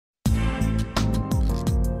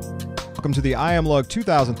Welcome to the IamLUG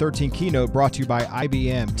 2013 Keynote brought to you by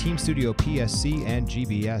IBM, Team Studio PSC, and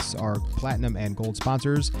GBS, our platinum and gold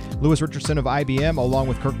sponsors. Lewis Richardson of IBM, along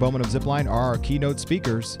with Kirk Bowman of Zipline, are our keynote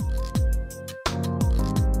speakers.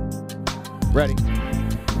 Ready?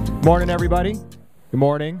 Morning, everybody. Good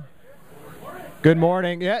morning. Good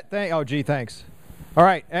morning. Yeah, thanks. All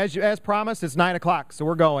right, as promised, it's 9 o'clock, so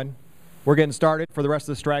we're going. We're getting started. For the rest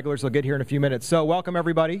of the stragglers, they'll get here in a few minutes. So welcome,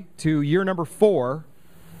 everybody, to year number 4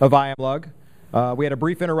 of IamLUG. We had a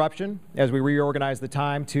brief interruption as we reorganized the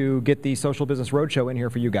time to get the Social Business Roadshow in here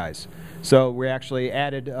for you guys. So we actually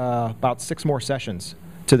added about 6 more sessions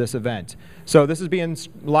to this event. So this is being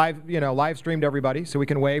live streamed to everybody, so we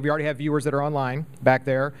can wave. We already have viewers that are online back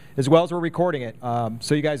there, as well as we're recording it.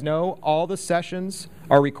 So you guys know all the sessions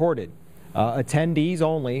are recorded. Attendees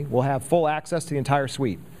only will have full access to the entire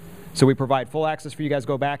suite. So we provide full access for you guys to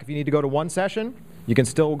go back. If you need to go to one session, you can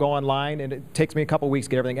still go online, and it takes me a couple weeks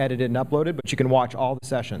to get everything edited and uploaded, but you can watch all the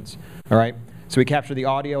sessions, all right? So we capture the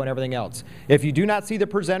audio and everything else. If you do not see the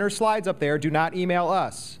presenter slides up there, do not email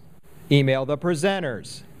us. Email the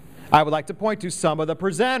presenters. I would like to point to some of the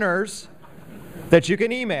presenters that you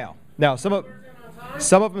can email. Now, some of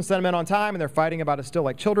them send them in on time, and they're fighting about it still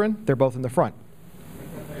like children. They're both in the front.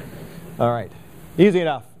 All right, easy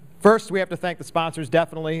enough. First, we have to thank the sponsors,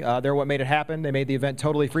 definitely. They're what made it happen. They made the event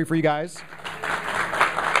totally free for you guys.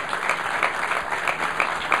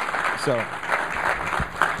 So,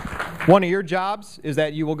 one of your jobs is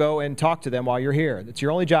that you will go and talk to them while you're here. It's your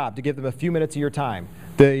only job, to give them a few minutes of your time.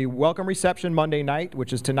 The welcome reception Monday night,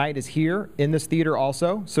 which is tonight, is here in this theater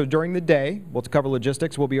also. So during the day, we'll cover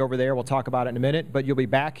logistics. We'll be over there. We'll talk about it in a minute. But you'll be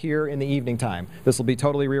back here in the evening time. This will be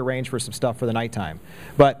totally rearranged for some stuff for the nighttime.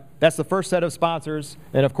 But that's the first set of sponsors.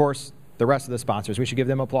 And, of course, the rest of the sponsors. We should give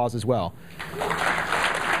them applause as well.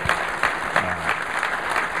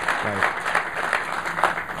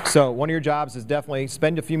 So one of your jobs is definitely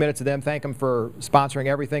spend a few minutes with them, thank them for sponsoring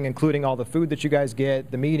everything, including all the food that you guys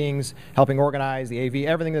get, the meetings, helping organize, the AV,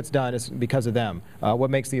 everything that's done is because of them. What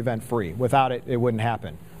makes the event free. Without it, it wouldn't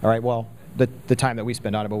happen. All right, well, the time that we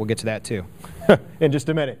spend on it, but we'll get to that too in just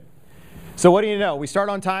a minute. So what do you know? We start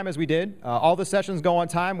on time as we did. All the sessions go on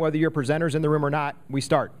time, whether your presenter's in the room or not, we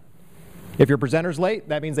start. If your presenter's late,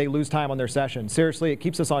 that means they lose time on their session. Seriously, it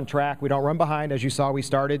keeps us on track. We don't run behind. As you saw, we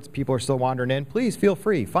started. People are still wandering in. Please feel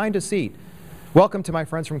free. Find a seat. Welcome to my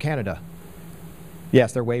friends from Canada.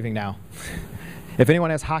 Yes, they're waving now. If anyone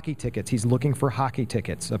has hockey tickets, he's looking for hockey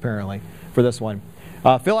tickets, apparently, for this one.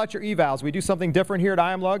 Fill out your evals. We do something different here at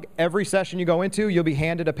IamLUG. Every session you go into, you'll be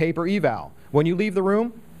handed a paper eval. When you leave the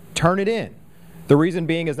room, turn it in. The reason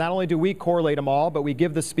being is not only do we correlate them all, but we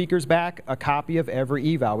give the speakers back a copy of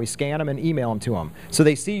every eval. We scan them and email them to them. So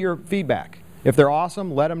they see your feedback. If they're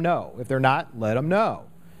awesome, let them know. If they're not, let them know.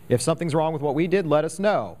 If something's wrong with what we did, let us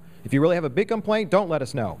know. If you really have a big complaint, don't let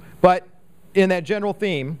us know. But in that general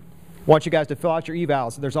theme, I want you guys to fill out your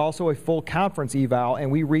evals. There's also a full conference eval,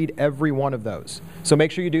 and we read every one of those. So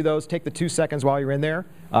make sure you do those. Take the 2 seconds while you're in there.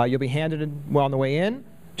 You'll be handed it on the way in.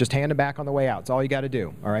 Just hand it back on the way out. It's all you got to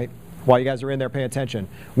do, all right? While you guys are in there, pay attention.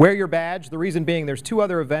 Wear your badge. The reason being there's 2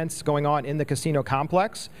 other events going on in the casino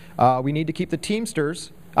complex. We need to keep the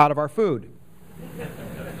Teamsters out of our food.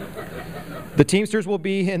 The Teamsters will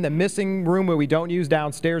be in the missing room where we don't use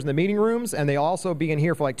downstairs in the meeting rooms, and they'll also be in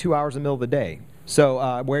here for like 2 hours in the middle of the day.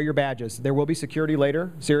 So wear your badges. There will be security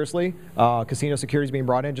later, seriously. Casino security is being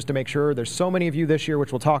brought in just to make sure. There's so many of you this year,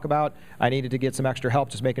 which we'll talk about. I needed to get some extra help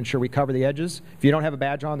just making sure we cover the edges. If you don't have a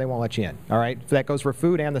badge on, they won't let you in, all right? So that goes for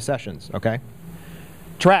food and the sessions, okay?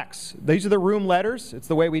 Tracks. These are the room letters. It's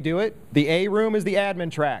the way we do it. The A room is the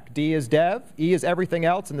admin track. D is dev. E is everything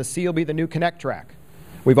else, and the C will be the new connect track.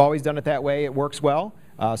 We've always done it that way. It works well.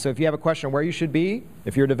 So if you have a question on where you should be,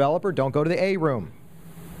 if you're a developer, don't go to the A room.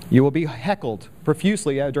 You will be heckled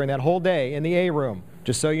profusely during that whole day in the A room,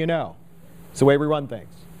 just so you know. It's the way we run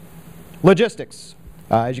things. Logistics.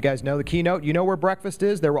 As you guys know, the keynote, you know where breakfast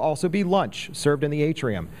is. There will also be lunch served in the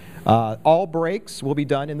atrium. All breaks will be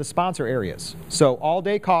done in the sponsor areas. So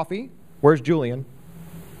all-day coffee. Where's Julian?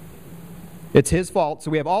 It's his fault.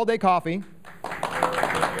 So we have all-day coffee.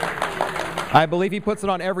 I believe he puts it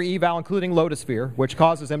on every eval, including Lotusphere, which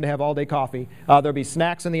causes him to have all-day coffee. There'll be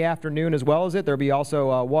snacks in the afternoon as well as it. There'll be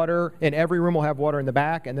also water. In every room we'll have water in the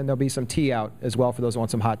back, and then there'll be some tea out as well for those who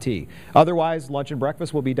want some hot tea. Otherwise, lunch and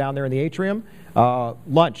breakfast will be down there in the atrium.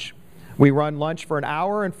 Lunch. We run lunch for 1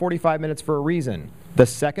 hour and 45 minutes for a reason. The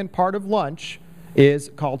second part of lunch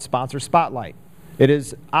is called Sponsor Spotlight. It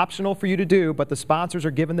is optional for you to do, but the sponsors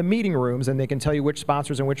are given the meeting rooms, and they can tell you which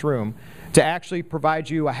sponsors in which room, to actually provide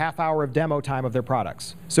you a half hour of demo time of their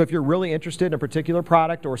products. So if you're really interested in a particular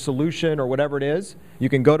product or solution or whatever it is, you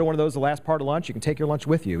can go to one of those the last part of lunch. You can take your lunch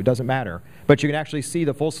with you. It doesn't matter. But you can actually see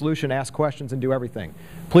the full solution, ask questions, and do everything.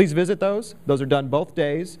 Please visit those. Those are done both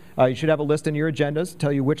days. You should have a list in your agendas to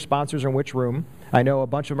tell you which sponsors are in which room. I know a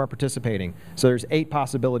bunch of them are participating. So there's 8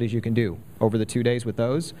 possibilities you can do over the 2 days with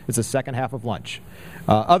those. It's the second half of lunch.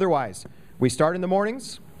 Otherwise, we start in the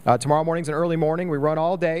mornings. Tomorrow morning's an early morning. We run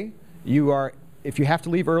all day. If you have to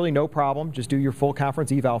leave early, no problem. Just do your full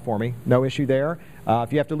conference eval for me. No issue there.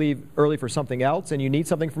 If you have to leave early for something else and you need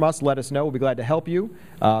something from us, let us know. We'll be glad to help you.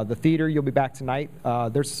 The theater, you'll be back tonight.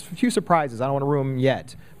 There's a few surprises. I don't want to ruin them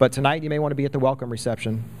yet. But tonight, you may want to be at the welcome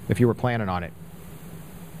reception if you were planning on it.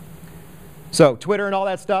 So Twitter and all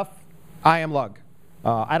that stuff, IamLUG.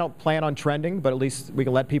 I don't plan on trending, but at least we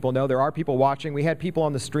can let people know there are people watching. We had people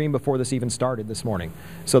on the stream before this even started this morning.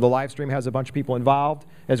 So the live stream has a bunch of people involved,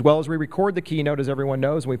 as well as we record the keynote, as everyone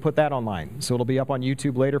knows, and we put that online. So it'll be up on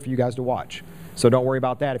YouTube later for you guys to watch. So don't worry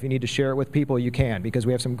about that. If you need to share it with people, you can, because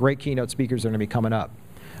we have some great keynote speakers that are going to be coming up.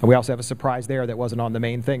 And we also have a surprise there that wasn't on the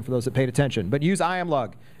main thing for those that paid attention. But use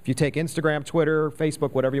IamLUG. If you take Instagram, Twitter,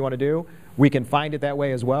 Facebook, whatever you want to do, we can find it that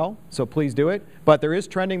way as well. So please do it. But there is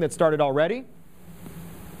trending that started already.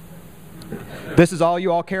 This is all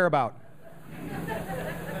you all care about.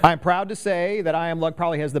 I'm proud to say that IamLUG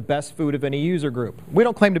probably has the best food of any user group. We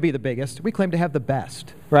don't claim to be the biggest. We claim to have the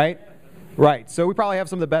best, right? Right. So we probably have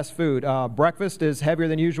some of the best food. Breakfast is heavier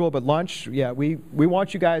than usual, but lunch, yeah, we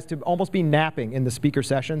want you guys to almost be napping in the speaker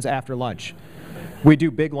sessions after lunch. We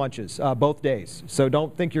do big lunches both days. So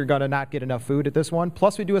don't think you're going to not get enough food at this one.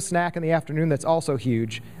 Plus, we do a snack in the afternoon that's also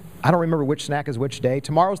huge. I don't remember which snack is which day.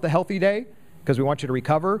 Tomorrow's the healthy day, because we want you to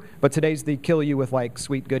recover, but today's the kill you with like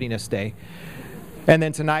sweet goodiness day. And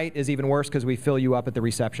then tonight is even worse because we fill you up at the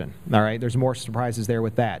reception. All right, there's more surprises there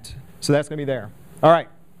with that. So that's going to be there. All right,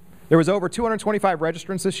 there was over 225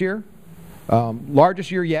 registrants this year.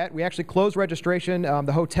 Largest year yet. We actually closed registration.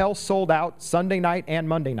 The hotel sold out Sunday night and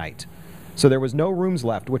Monday night. So there was no rooms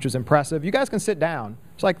left, which was impressive. You guys can sit down.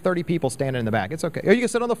 There's like 30 people standing in the back. It's okay. Or you can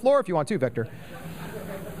sit on the floor if you want to, Victor.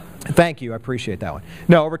 Thank you. I appreciate that one.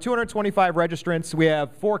 No, over 225 registrants. We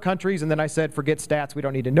have 4 countries, and then I said forget stats. We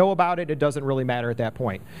don't need to know about it. It doesn't really matter at that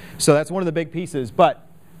point. So that's one of the big pieces. But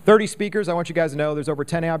 30 speakers, I want you guys to know there's over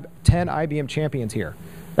 10 IBM champions here.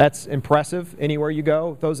 That's impressive anywhere you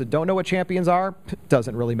go. Those that don't know what champions are,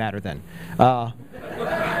 doesn't really matter then.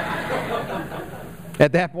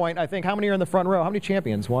 At that point, I think, how many are in the front row? How many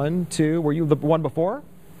champions? 1, 2, were you the one before?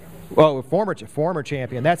 Oh, former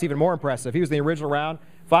champion. That's even more impressive. He was in the original round.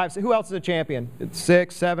 5, who else is a champion?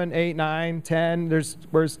 6, 7, 8, 9, 10.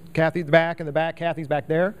 Where's Kathy in the back? Kathy's back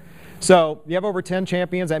there. So you have over 10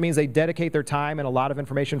 champions. That means they dedicate their time and a lot of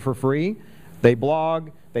information for free. They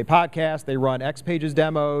blog, they podcast, they run X Pages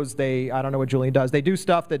demos. I don't know what Julian does. They do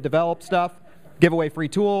stuff that develop stuff, give away free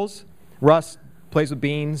tools. Russ plays with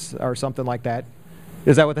beans or something like that.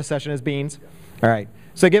 Is that what the session is, beans? All right.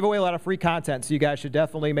 So give away a lot of free content, so you guys should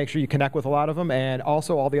definitely make sure you connect with a lot of them, and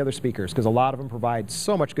also all the other speakers, because a lot of them provide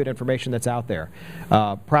so much good information that's out there.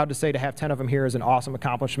 Proud to say to have 10 of them here is an awesome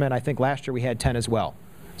accomplishment. I think last year we had 10 as well.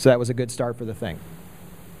 So that was a good start for the thing.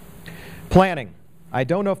 Planning. I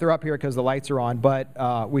don't know if they're up here because the lights are on, but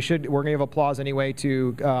we're going to give applause anyway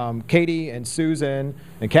to Katie and Susan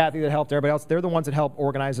and Kathy that helped everybody else. They're the ones that helped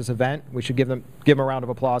organize this event. We should give them a round of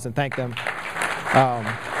applause and thank them.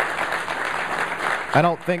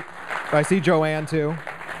 I see Joanne too.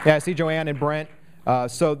 Yeah, I see Joanne and Brent.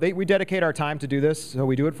 We dedicate our time to do this, so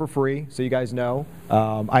we do it for free, so you guys know.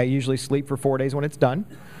 I usually sleep for 4 days when it's done,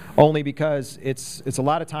 only because it's a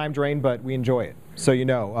lot of time drain, but we enjoy it. So you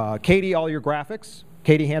know. Katie, all your graphics.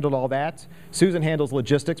 Katie handled all that. Susan handles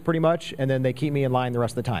logistics pretty much, and then they keep me in line the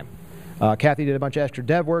rest of the time. Kathy did a bunch of extra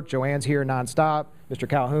dev work. Joanne's here nonstop. Mr.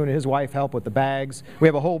 Calhoun and his wife help with the bags. We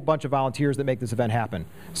have a whole bunch of volunteers that make this event happen.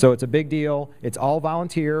 So it's a big deal. It's all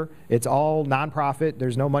volunteer. It's all nonprofit.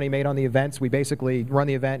 There's no money made on the events. We basically run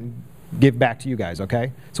the event and give back to you guys,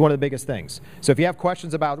 okay? It's one of the biggest things. So if you have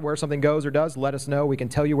questions about where something goes or does, let us know. We can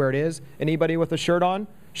tell you where it is. Anybody with a shirt on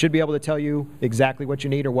should be able to tell you exactly what you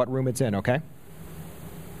need or what room it's in, okay?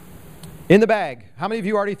 In the bag. How many of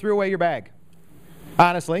you already threw away your bag?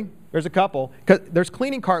 Honestly, there's a couple. 'Cause there's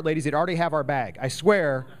cleaning cart ladies that already have our bag. I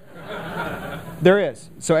swear, there is.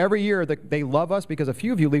 So every year they love us because a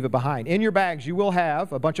few of you leave it behind. In your bags, you will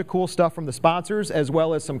have a bunch of cool stuff from the sponsors, as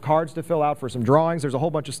well as some cards to fill out for some drawings. There's a whole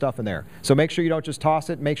bunch of stuff in there. So make sure you don't just toss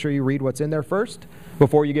it. Make sure you read what's in there first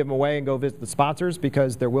before you give them away and go visit the sponsors,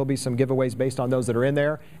 because there will be some giveaways based on those that are in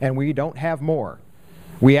there, and we don't have more.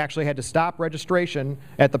 We actually had to stop registration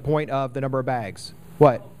at the point of the number of bags.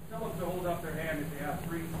 What? Tell us to hold up their hand if they have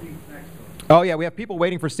 3 seats next to them. Oh yeah, we have people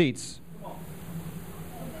waiting for seats.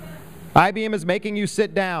 IBM is making you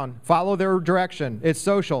sit down. Follow their direction. It's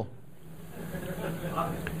social.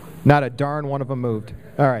 Not a darn one of them moved.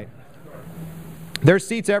 All right. There's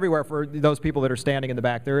seats everywhere for those people that are standing in the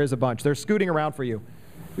back. There is a bunch. They're scooting around for you.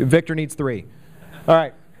 Victor needs 3. All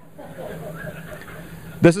right.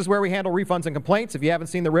 This is where we handle refunds and complaints. If you haven't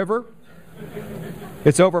seen the river,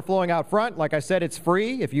 it's overflowing out front. Like I said, it's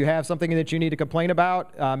free. If you have something that you need to complain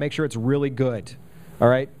about, make sure it's really good. All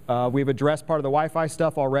right. We've addressed part of the Wi-Fi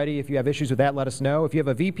stuff already. If you have issues with that, let us know. If you have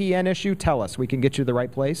a VPN issue, tell us. We can get you to the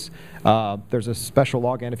right place. There's a special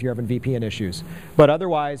login if you're having VPN issues. But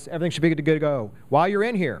otherwise, everything should be good to go. While you're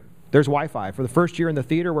in here, there's Wi-Fi. For the first year in the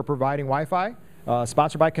theater, we're providing Wi-Fi.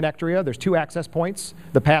 Sponsored by Connectoria. There's 2 access points.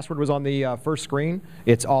 The password was on the first screen.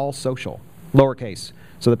 It's all social, lowercase.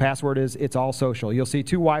 So the password is it's all social. You'll see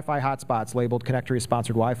 2 Wi-Fi hotspots labeled Connectoria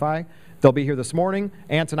sponsored Wi-Fi. They'll be here this morning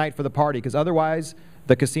and tonight for the party, because otherwise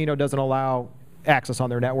the casino doesn't allow access on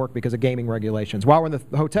their network because of gaming regulations. While we're in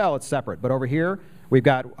the hotel, it's separate. But over here, we've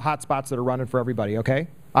got hotspots that are running for everybody, okay?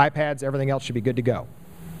 iPads, everything else should be good to go.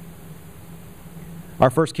 Our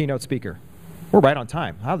first keynote speaker. We're right on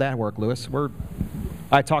time. How'd that work, Lewis?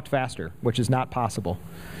 I talked faster, which is not possible.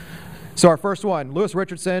 So our first one, Lewis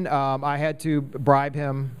Richardson, I had to bribe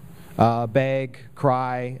him, beg,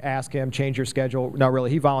 cry, ask him, change your schedule. No, really,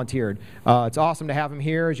 he volunteered. It's awesome to have him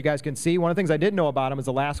here. As you guys can see, one of the things I didn't know about him is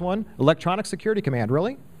the last one, Electronic Security Command.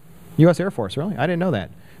 Really? U.S. Air Force, really? I didn't know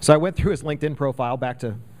that. So I went through his LinkedIn profile back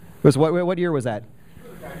to, what year was that?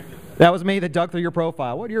 That was me that dug through your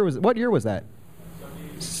profile. What year was that?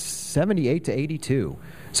 78 to 82.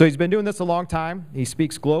 So he's been doing this a long time. He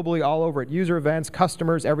speaks globally all over at user events,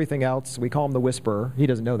 customers, everything else. We call him the Whisperer. He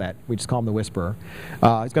doesn't know that. We just call him the Whisperer. It's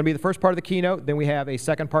going to be the first part of the keynote. Then we have a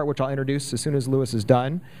second part, which I'll introduce as soon as Lewis is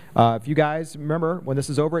done. If you guys remember, when this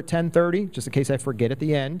is over at 10:30, just in case I forget at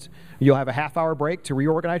the end, you'll have a half-hour break to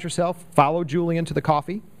reorganize yourself, follow Julian to the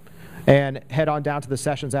coffee, and head on down to the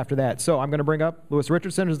sessions after that. So I'm going to bring up Lewis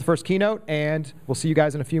Richardson as the first keynote, and we'll see you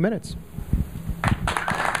guys in a few minutes.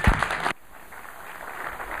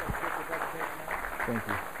 Thank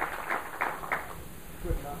you.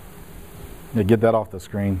 Yeah, get that off the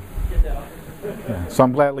screen. Yeah. So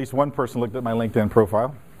I'm glad at least one person looked at my LinkedIn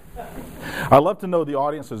profile. I love to know the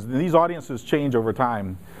audiences. And these audiences change over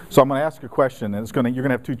time. So I'm going to ask a question, and you're going to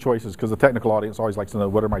have 2 choices, because the technical audience always likes to know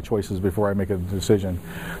what are my choices before I make a decision.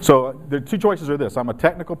 So the 2 choices are this. I'm a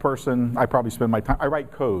technical person. I probably spend my time. I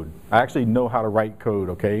write code. I actually know how to write code,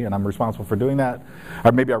 okay? And I'm responsible for doing that.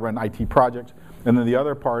 Or maybe I run IT projects. And then the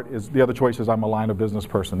other choice is I'm a line of business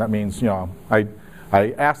person. That means,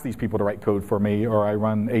 I ask these people to write code for me, or I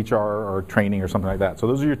run HR or training or something like that. So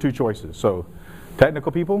those are your 2 choices. So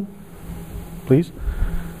technical people, please.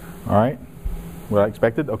 All right. What I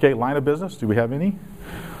expected. Okay, line of business. Do we have any?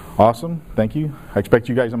 Awesome. Thank you. I expect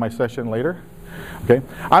you guys in my session later. Okay.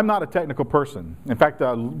 I'm not a technical person. In fact,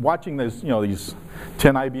 watching this, these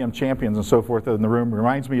 10 IBM champions and so forth in the room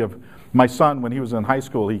reminds me of my son when he was in high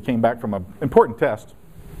school. He came back from an important test.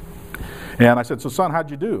 And I said, so son,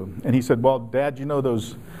 how'd you do? And he said, well, Dad, you know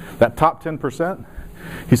that top 10%?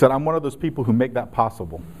 He said, I'm one of those people who make that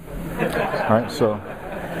possible. All right, so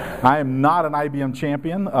I am not an IBM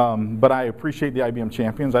champion, but I appreciate the IBM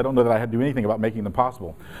champions. I don't know that I had to do anything about making them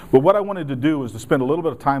possible. But what I wanted to do was to spend a little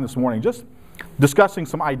bit of time this morning just discussing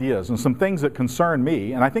some ideas and some things that concern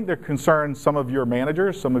me, and I think they concern some of your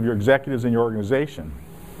managers, some of your executives in your organization.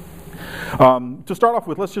 To start off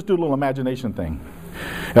with, let's just do a little imagination thing.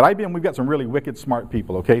 At IBM, we've got some really wicked smart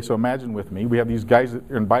people, okay? So imagine with me, we have these guys that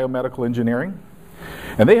are in biomedical engineering,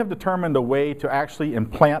 and they have determined a way to actually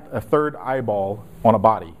implant a 3rd eyeball on a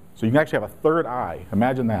body. So you can actually have a 3rd eye.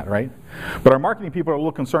 Imagine that, right? But our marketing people are a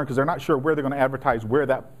little concerned because they're not sure where they're going to advertise where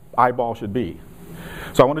that eyeball should be.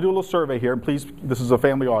 So I want to do a little survey here, and please, this is a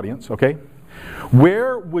family audience, okay?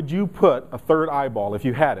 Where would you put a 3rd eyeball if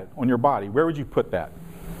you had it on your body? Where would you put that?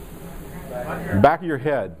 Back of your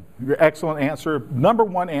head. Your excellent answer.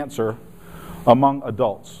 #1 answer among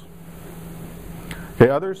adults. Okay,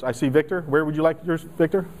 others? I see Victor. Where would you like yours,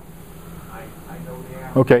 Victor? I know the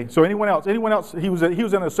answer. Okay, so anyone else? Anyone else? He was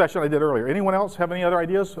in a session I did earlier. Anyone else have any other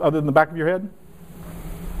ideas other than the back of your head?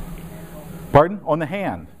 Pardon? On the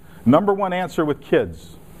hand. #1 answer with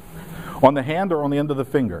kids. On the hand or on the end of the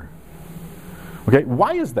finger? Okay,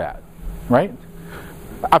 why is that? Right?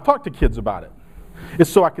 I've talked to kids about it.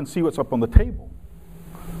 It's so I can see what's up on the table.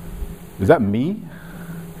 Is that me?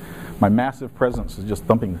 My massive presence is just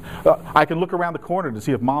thumping. I can look around the corner to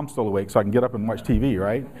see if mom's still awake so I can get up and watch TV,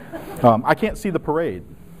 right? I can't see the parade,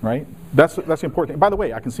 right? That's the important thing. By the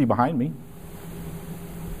way, I can see behind me.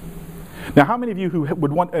 Now, how many of you who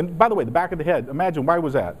would want, and by the way, the back of the head, imagine, why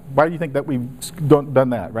was that? Why do you think that we've done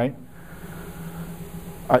that, right?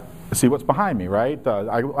 I see what's behind me, right?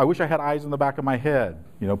 I wish I had eyes in the back of my head.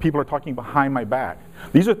 You know, people are talking behind my back.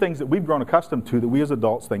 These are things that we've grown accustomed to that we as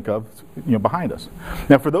adults think of, you know, behind us.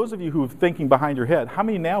 Now, for those of you who are thinking behind your head, how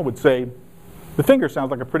many now would say, the finger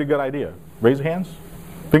sounds like a pretty good idea? Raise your hands.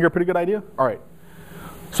 Finger, a pretty good idea? All right.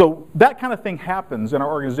 So that kind of thing happens in our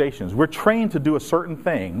organizations. We're trained to do a certain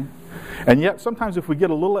thing, and yet sometimes if we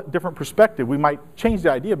get a little different perspective, we might change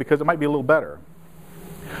the idea because it might be a little better.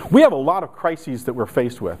 We have a lot of crises that we're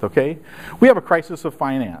faced with, okay? We have a crisis of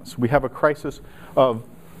finance. We have a crisis of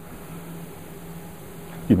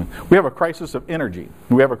energy. We have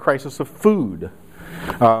a crisis of food.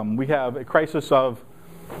 We have a crisis of,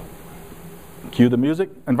 cue the music,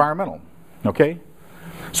 environmental, okay?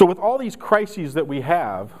 So with all these crises that we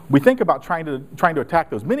have, we think about trying to attack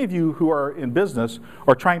those. Many of you who are in business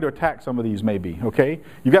are trying to attack some of these maybe, okay?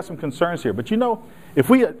 You've got some concerns here. But you know, if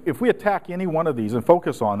we attack any one of these and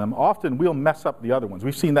focus on them, often we'll mess up the other ones.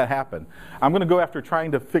 We've seen that happen. I'm going to go after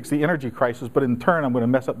trying to fix the energy crisis, but in turn I'm going to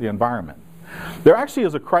mess up the environment. There actually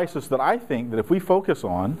is a crisis that I think that if we focus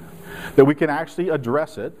on, that we can actually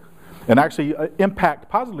address it and actually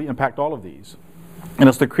positively impact all of these. And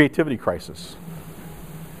it's the creativity crisis.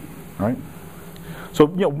 All right? So,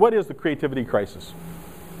 you know, what is the creativity crisis?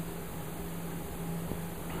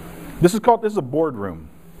 This is a boardroom.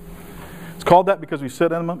 It's called that because we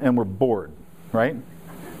sit in them and we're bored, right?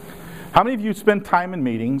 How many of you spend time in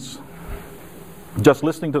meetings just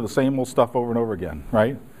listening to the same old stuff over and over again,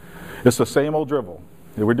 right? It's the same old drivel.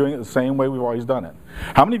 We're doing it the same way we've always done it.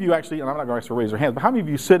 How many of you actually, and I'm not going to ask you to raise your hands, but how many of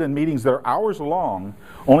you sit in meetings that are hours long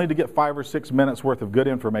only to get 5 or 6 minutes worth of good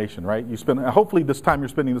information, right? Hopefully this time you're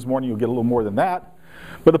spending this morning, you'll get a little more than that.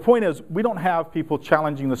 But the point is, we don't have people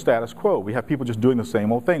challenging the status quo. We have people just doing the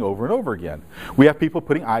same old thing over and over again. We have people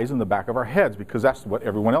putting eyes in the back of our heads because that's what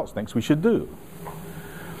everyone else thinks we should do.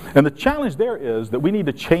 And the challenge there is that we need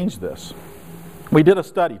to change this. We did a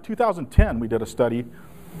study, 2010 we did a study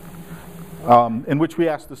in which we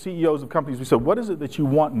asked the CEOs of companies, we said, what is it that you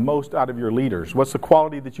want most out of your leaders? What's the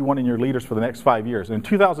quality that you want in your leaders for the next 5 years? And in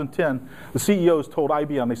 2010, the CEOs told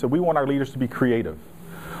IBM, they said, we want our leaders to be creative.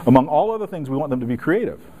 Among all other things, we want them to be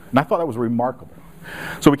creative. And I thought that was remarkable.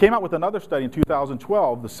 So we came out with another study in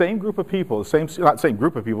 2012, the same group of people, not same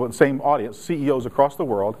group of people, but the same audience, CEOs across the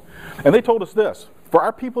world, and they told us this: for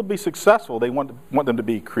our people to be successful, they want them to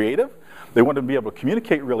be creative, they want them to be able to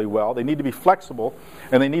communicate really well, they need to be flexible,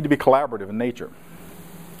 and they need to be collaborative in nature.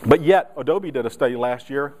 But yet, Adobe did a study last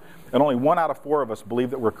year, and only 1 out of 4 of us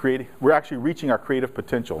believe that we're actually reaching our creative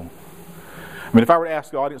potential. I mean, if I were to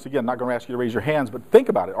ask the audience again, I'm not going to ask you to raise your hands, but think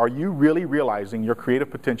about it. Are you really realizing your creative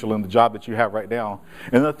potential in the job that you have right now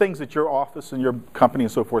and the things that your office and your company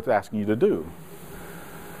and so forth is asking you to do?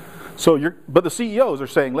 But the CEOs are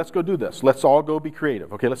saying, let's go do this. Let's all go be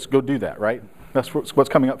creative. Okay, let's go do that, right? That's what's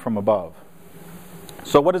coming up from above.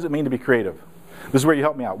 So what does it mean to be creative? This is where you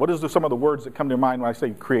help me out. What is some of the words that come to your mind when I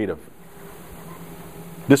say creative?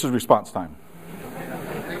 This is response time.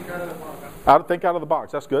 Think out of the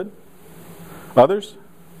box. That's good. Others?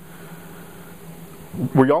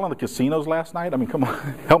 Were y'all in the casinos last night? I mean, come on,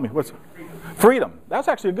 help me. What's freedom? That's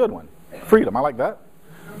actually a good one. Freedom, I like that.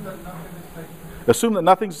 Assume that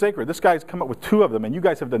nothing's sacred. This guy's come up with 2 of them, and you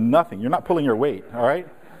guys have done nothing. You're not pulling your weight, all right?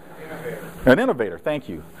 Innovator. An innovator, thank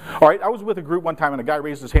you. All right, I was with a group one time, and a guy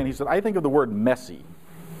raised his hand. He said, I think of the word messy.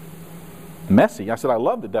 Messy? I said, I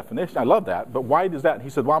love the definition. I love that, but why does that? He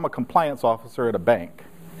said, well, I'm a compliance officer at a bank.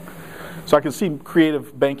 So I can see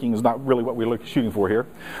creative banking is not really what we're shooting for here.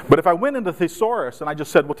 But if I went into thesaurus and I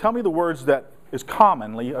just said, well, tell me the words that is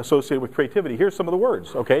commonly associated with creativity. Here's some of the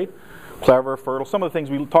words, okay? Clever, fertile, some of the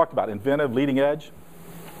things we talked about. Inventive, leading edge.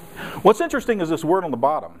 What's interesting is this word on the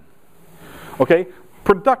bottom. Okay?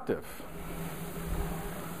 Productive.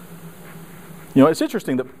 You know, it's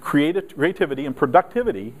interesting that creativity and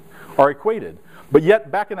productivity are equated. But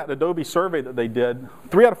yet, back in that Adobe survey that they did,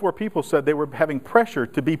 3 out of 4 people said they were having pressure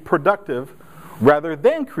to be productive rather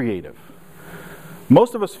than creative.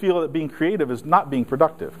 Most of us feel that being creative is not being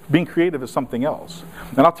productive. Being creative is something else.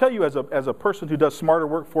 And I'll tell you, as a person who does smarter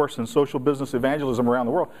workforce and social business evangelism around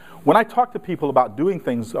the world, when I talk to people about doing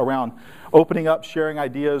things around opening up, sharing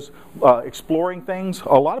ideas, exploring things,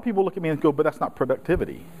 a lot of people look at me and go, but that's not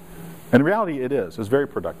productivity. In reality, it is. It's very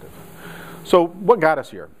productive. So what got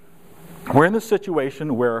us here? We're in this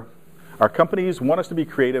situation where Our companies want us to be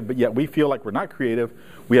creative, but yet we feel like we're not creative.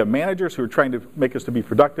 We have managers who are trying to make us to be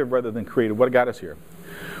productive rather than creative. What got us here?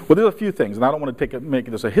 Well, there's a few things, and I don't want to make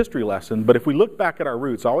this a history lesson, but if we look back at our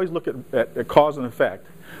roots, I always look at cause and effect.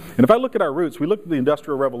 And if I look at our roots, we look at the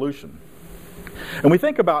Industrial Revolution. And we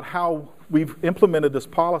think about how we've implemented this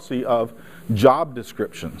policy of job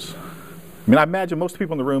descriptions. I mean, I imagine most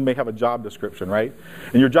people in the room may have a job description, right?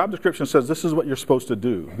 And your job description says this is what you're supposed to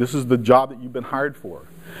do. This is the job that you've been hired for.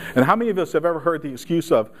 And how many of us have ever heard the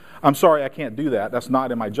excuse of, I'm sorry, I can't do that. That's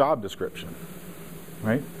not in my job description,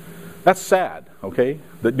 right? That's sad, okay,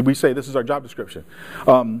 that we say this is our job description.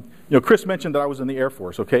 You know, Chris mentioned that I was in the Air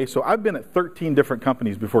Force, okay? So I've been at 13 different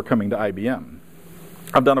companies before coming to IBM.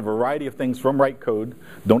 I've done a variety of things from write code.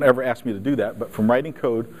 Don't ever ask me to do that, but from writing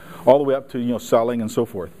code all the way up to, you know, selling and so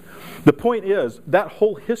forth. The point is, that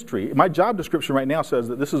whole history, my job description right now says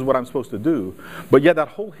that this is what I'm supposed to do, but yet that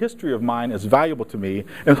whole history of mine is valuable to me,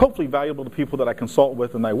 and hopefully valuable to people that I consult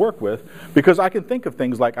with and I work with, because I can think of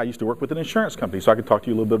things like I used to work with an insurance company, so I can talk to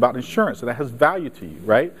you a little bit about insurance, and that has value to you,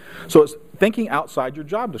 right? So it's thinking outside your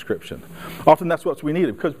job description. Often that's what we need,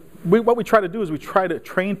 because what we try to do is we try to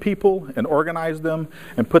train people and organize them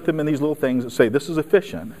and put them in these little things that say this is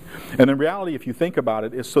efficient. And in reality, if you think about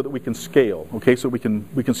it, it's so that we can scale. Okay, so we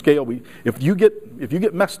can scale. If you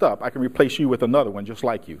get messed up, I can replace you with another one just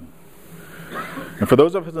like you. And for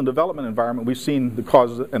those of us in the development environment, we've seen the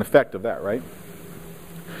cause and effect of that, right?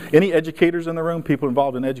 Any educators in the room? People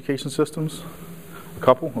involved in education systems? A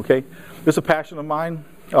couple. Okay, this is a passion of mine.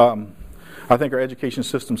 I think our education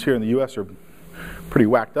systems here in the U.S. are pretty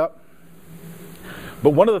whacked up.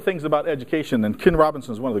 But one of the things about education, and Ken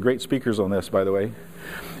Robinson is one of the great speakers on this, by the way,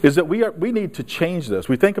 is that we need to change this.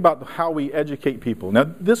 We think about how we educate people. Now,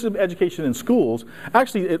 this is education in schools.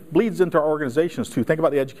 Actually, it bleeds into our organizations too. Think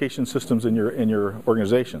about the education systems in your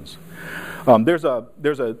organizations. There's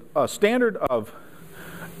a standard of,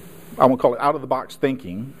 I won't call it out-of-the-box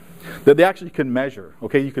thinking, that they actually can measure.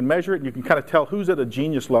 Okay, you can measure it, and you can kind of tell who's at a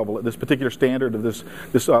genius level at this particular standard of this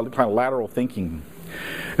kind of lateral thinking.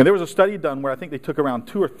 And there was a study done where I think they took around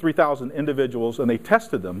 2,000 or 3,000 individuals and they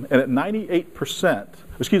tested them, and at 98%,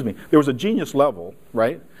 excuse me, there was a genius level,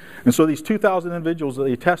 right? And so these 2,000 individuals that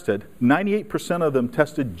they tested, 98% of them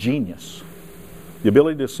tested genius, the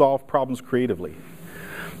ability to solve problems creatively.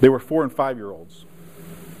 They were 4- and 5-year-olds.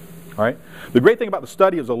 All right? The great thing about the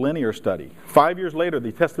study is a linear study. 5 years later,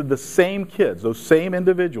 they tested the same kids, those same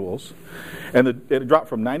individuals, and it dropped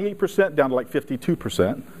from 98% down to like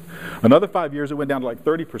 52%. Another 5 years, it went down to like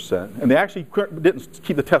 30%. And they actually didn't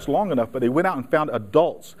keep the test long enough, but they went out and found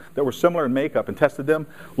adults that were similar in makeup and tested them.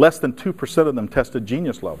 Less than 2% of them tested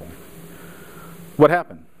genius level. What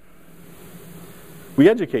happened? We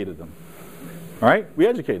educated them. All right? We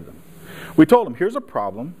educated them. We told them, here's a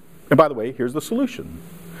problem, and by the way, here's the solution.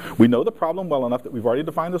 We know the problem well enough that we've already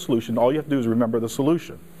defined the solution. All you have to do is remember the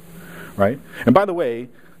solution, right? And by the way,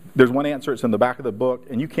 there's one answer. It's in the back of the book,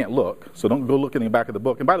 and you can't look, so don't go look in the back of the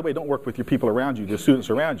book. And by the way, don't work with your people around you, the students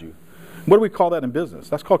around you. What do we call that in business?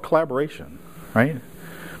 That's called collaboration, right?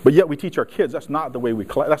 But yet we teach our kids that's not the way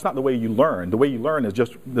that's not the way you learn. The way you learn is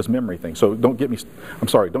just this memory thing. So don't get me. I'm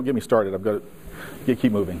sorry. Don't get me started. I've got to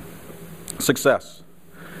keep moving. Success.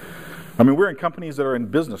 I mean, we're in companies that are in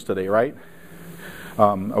business today, right?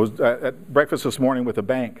 I was at breakfast this morning with a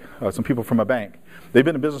bank, some people from a bank. They've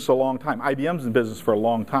been in business a long time. IBM's in business for a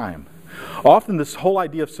long time. Often this whole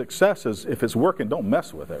idea of success is if it's working, don't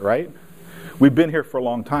mess with it, right? We've been here for a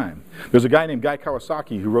long time. There's a guy named Guy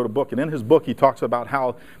Kawasaki who wrote a book, and in his book he talks about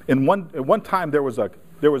how at one time there was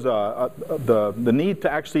the need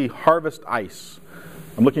to actually harvest ice.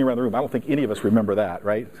 I'm looking around the room. I don't think any of us remember that,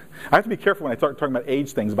 right? I have to be careful when I start talking about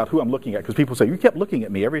age things, about who I'm looking at, because people say, you kept looking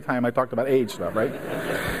at me every time I talked about age stuff, right?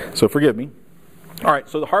 So forgive me. All right,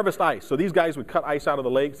 so the harvest ice. So these guys would cut ice out of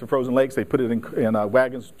the lakes, the frozen lakes. They put it in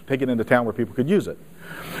wagons, take it into town where people could use it.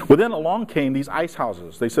 Well, then along came these ice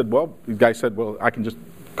houses. They said, well, these guys said, well, I can just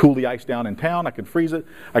cool the ice down in town. I can freeze it.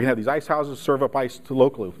 I can have these ice houses serve up ice to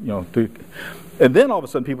locally, and then all of a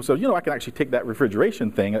sudden people said, I can actually take that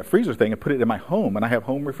refrigeration thing, that freezer thing, and put it in my home, and I have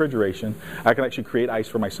home refrigeration. I can actually create ice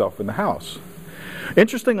for myself in the house.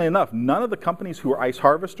 Interestingly enough, none of the companies who were ice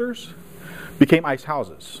harvesters became ice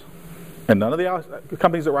houses. And none of the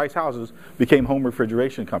companies that were ice houses became home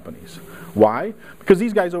refrigeration companies. Why? Because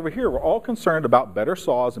these guys over here were all concerned about better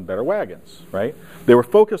saws and better wagons, right? They were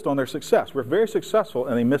focused on their success. We're very successful,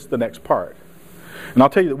 and they missed the next part. And I'll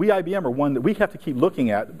tell you that we IBM are one that we have to keep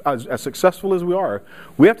looking at, as successful as we are,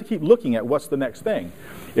 we have to keep looking at what's the next thing.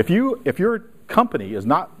 If your company is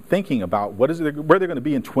not thinking about where they're going to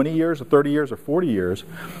be in 20 years or 30 years or 40 years,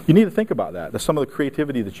 you need to think about that. That's some of the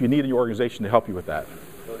creativity that you need in your organization to help you with that.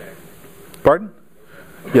 Pardon?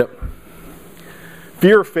 Yep.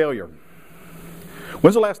 Fear of failure.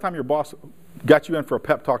 When's the last time your boss got you in for a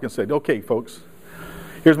pep talk and said, okay, folks,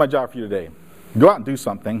 here's my job for you today. Go out and do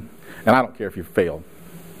something, and I don't care if you fail.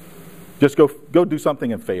 Just go do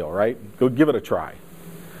something and fail, right? Go give it a try.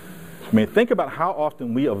 I mean, think about how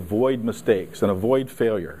often we avoid mistakes and avoid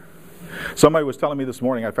failure. Somebody was telling me this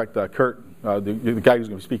morning, in fact, Kirk, the guy who's going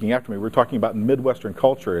to be speaking after me, we were talking about Midwestern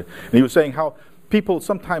culture, and he was saying how people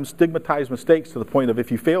sometimes stigmatize mistakes to the point of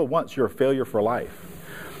if you fail once, you're a failure for life.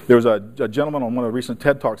 There was a gentleman on one of the recent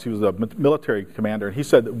TED Talks, he was a military commander, and he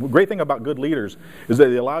said the great thing about good leaders is that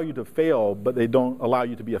they allow you to fail, but they don't allow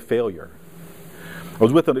you to be a failure. I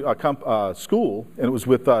was with a school, and it was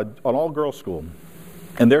with an all-girls school.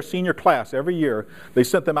 And their senior class, every year, they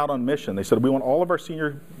sent them out on mission. They said, we want all of our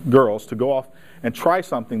senior girls to go off and try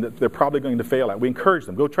something that they're probably going to fail at. We encourage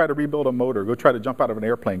them. Go try to rebuild a motor. Go try to jump out of an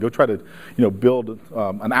airplane. Go try to build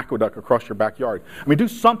an aqueduct across your backyard. I mean, do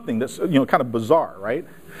something that's kind of bizarre, right?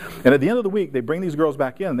 And at the end of the week, they bring these girls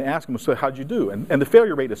back in and they ask them, so how'd you do? And the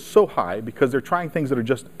failure rate is so high because they're trying things that are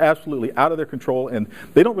just absolutely out of their control, and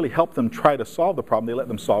they don't really help them try to solve the problem. They let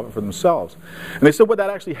them solve it for themselves. And they said what that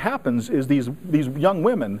actually happens is these young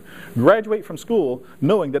women graduate from school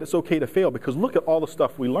knowing that it's okay to fail, because look at all the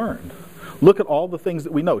stuff we learned. Look at all the things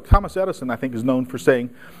that we know. Thomas Edison, I think, is known for saying,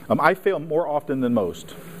 I fail more often than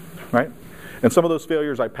most, right? And some of those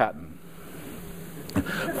failures I patent.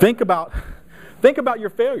 Think about your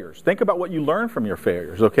failures. Think about what you learn from your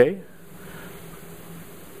failures, okay?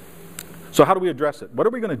 So how do we address it? What are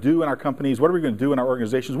we going to do in our companies? What are we going to do in our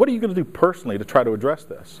organizations? What are you going to do personally to try to address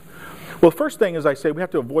this? Well, the first thing is I say we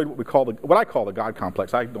have to avoid what I call the God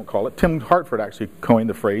complex. I don't call it. Tim Hartford actually coined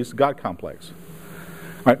the phrase God complex.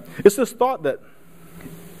 Right? It's this thought that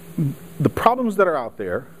the problems that are out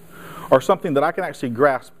there are something that I can actually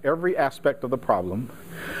grasp every aspect of the problem.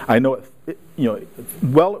 I know it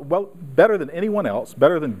well better than anyone else,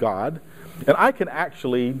 better than God, and I can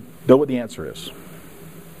actually know what the answer is.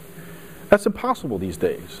 That's impossible these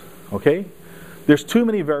days, okay? There's too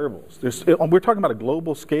many variables. We're talking about a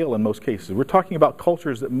global scale in most cases. We're talking about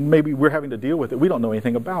cultures that maybe we're having to deal with that we don't know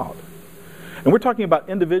anything about. And we're talking about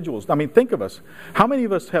individuals. I mean, think of us. How many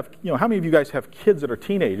of us have, how many of you guys have kids that are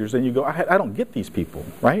teenagers and you go, I don't get these people,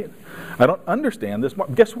 right? I don't understand this.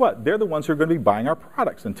 Guess what? They're the ones who are going to be buying our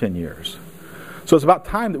products in 10 years. So it's about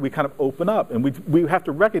time that we kind of open up, and we have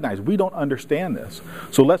to recognize we don't understand this.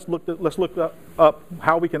 So let's look up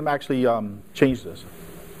how we can actually change this.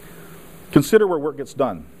 Consider where work gets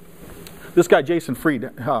done. This guy, Jason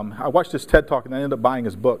Fried, I watched his TED Talk and I ended up buying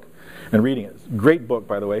his book and reading it. Great book,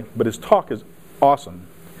 by the way, but his talk is awesome.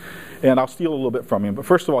 And I'll steal a little bit from him. But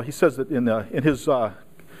first of all, he says that in his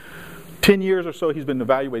 10 years or so, he's been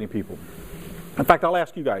evaluating people. In fact, I'll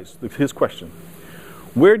ask you guys his question.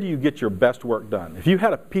 Where do you get your best work done? If you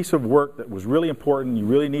had a piece of work that was really important, you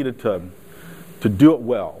really needed to do it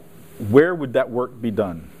well, where would that work be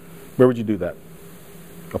done? Where would you do that?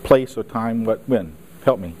 A place, a time, when?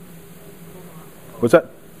 Help me. What's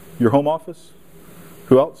that? Your home office?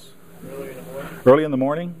 Who else? Early in the morning. Early in the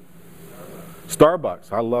morning?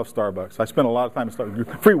 Starbucks. I love Starbucks. I spend a lot of time at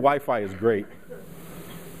Starbucks. Free Wi-Fi is great.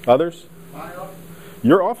 Others? My office.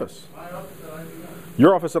 Your office. My office at IBM.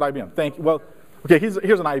 Your office at IBM. Thank you. Well, okay, here's an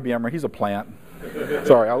IBMer. He's a plant.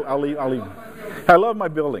 Sorry, I'll leave. I love my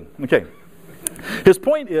building. Okay. His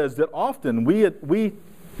point is that often we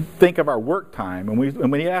think of our work time, and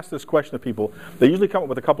when you ask this question to people, they usually come up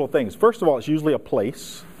with a couple of things. First of all, it's usually a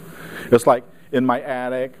place. It's like in my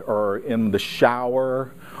attic, or in the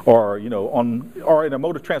shower, or or in a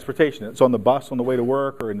mode of transportation. It's on the bus on the way to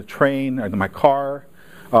work, or in the train, or in my car.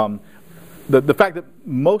 The fact that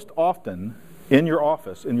most often in your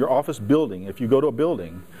office building, if you go to a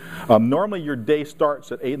building, normally your day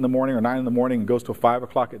starts at 8 in the morning or 9 in the morning and goes till 5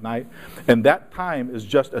 o'clock at night, and that time is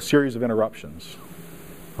just a series of interruptions.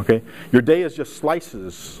 Okay? Your day is just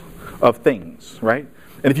slices of things, right?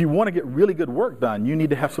 And if you want to get really good work done, you need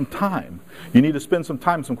to have some time. You need to spend some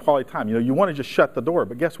time, some quality time. You want to just shut the door,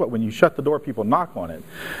 but guess what? When you shut the door, people knock on it.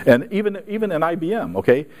 And even in IBM,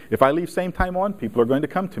 okay, if I leave same time on, people are going to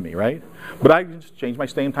come to me, right? But I can just change my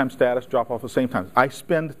same time status, drop off at the same time. I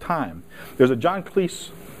spend time. There's a John Cleese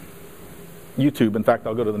YouTube. In fact,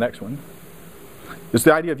 I'll go to the next one. It's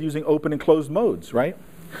the idea of using open and closed modes, right?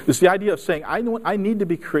 It's the idea of saying, I need to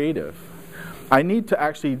be creative. I need to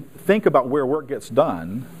actually think about where work gets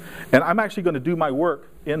done, and I'm actually going to do my work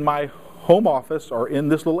in my home office or in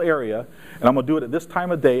this little area, and I'm going to do it at this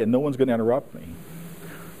time of day, and no one's going to interrupt me.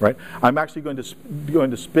 Right? I'm actually going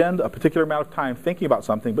to spend a particular amount of time thinking about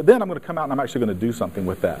something, but then I'm going to come out and I'm actually going to do something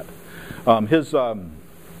with that.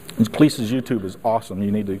 Police's YouTube is awesome.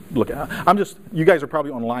 You need to look at. You guys are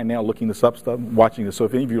probably online now looking this up stuff, watching this. So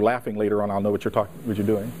if any of you are laughing later on, I'll know what you're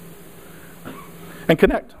doing. And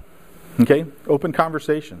connect. Okay? Open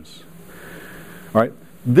conversations. All right?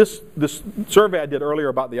 This survey I did earlier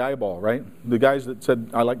about the eyeball, right? The guys that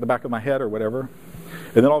said, I like the back of my head or whatever.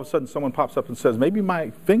 And then all of a sudden someone pops up and says, maybe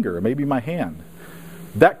my finger, maybe my hand.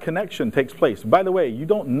 That connection takes place. By the way, you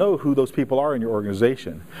don't know who those people are in your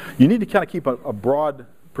organization. You need to kind of keep a broad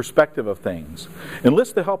perspective of things.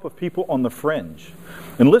 Enlist the help of people on the fringe.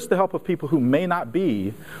 Enlist the help of people who may not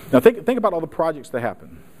be. Now think about all the projects that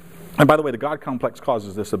happen. And by the way, the God complex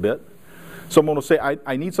causes this a bit. Someone will say,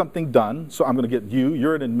 I need something done, so I'm going to get you.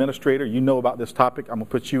 You're an administrator. You know about this topic. I'm going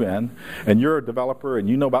to put you in. And you're a developer, and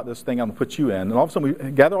you know about this thing. I'm going to put you in. And all of a sudden,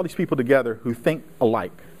 we gather all these people together who think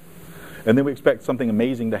alike. And then we expect something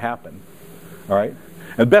amazing to happen. All right?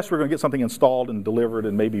 At best, we're going to get something installed and delivered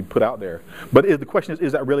and maybe put out there. But the question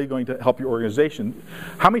is that really going to help your organization?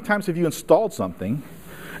 How many times have you installed something,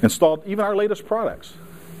 installed even our latest products,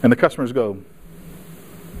 and the customers go,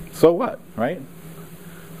 so what, right?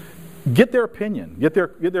 Get their opinion, get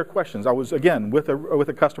their questions. I was, again, with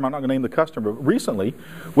a customer, I'm not going to name the customer, but recently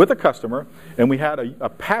with a customer, and we had a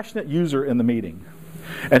passionate user in the meeting.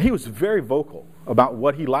 And he was very vocal about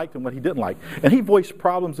what he liked and what he didn't like. And he voiced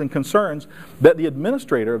problems and concerns that the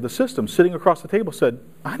administrator of the system sitting across the table said,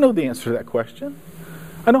 I know the answer to that question.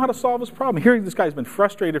 I know how to solve this problem. Here this guy's been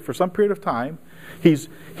frustrated for some period of time. He's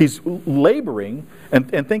laboring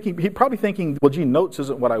and thinking, he's probably thinking, well, gee, notes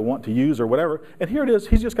isn't what I want to use or whatever. And here it is.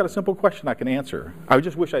 He's just got a simple question I can answer. I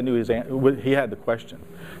just wish I knew he had the question.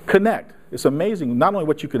 Connect. It's amazing not only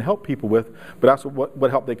what you can help people with, but also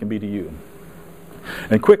what help they can be to you.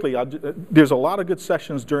 And quickly, there's a lot of good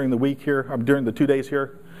sessions during the week here, during the 2 days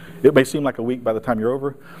here. It may seem like a week by the time you're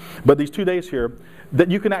over. But these 2 days here,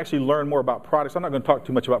 that you can actually learn more about products. I'm not going to talk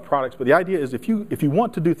too much about products, but the idea is if you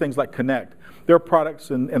want to do things like Connect, there are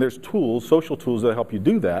products and there's tools, social tools that help you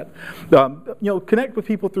do that. Connect with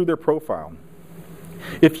people through their profile.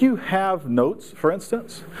 If you have notes, for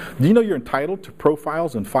instance, do you know you're entitled to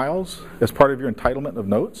profiles and files as part of your entitlement of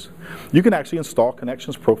notes? You can actually install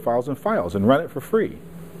Connections, profiles, and files and run it for free.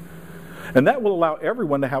 And that will allow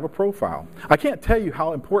everyone to have a profile. I can't tell you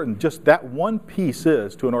how important just that one piece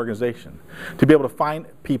is to an organization, to be able to find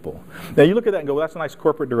people. Now you look at that and go, well, that's a nice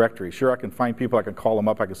corporate directory. Sure, I can find people, I can call them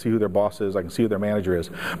up, I can see who their boss is, I can see who their manager is.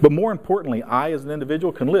 But more importantly, I as an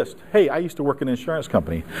individual can list, hey, I used to work in an insurance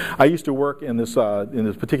company. I used to work in this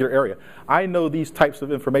particular area. I know these types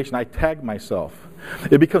of information. I tag myself.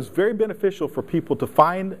 It becomes very beneficial for people to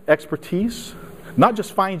find expertise, not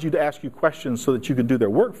just find you to ask you questions so that you can do their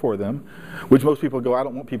work for them, which most people go, I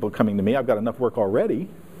don't want people coming to me, I've got enough work already.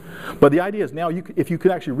 But the idea is now, if you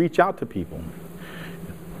can actually reach out to people.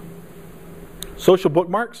 Social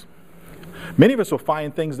bookmarks. Many of us will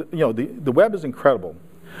find things that, the web is incredible.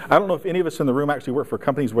 I don't know if any of us in the room actually work for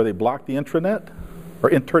companies where they block the intranet, or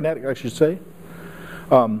internet, I should say.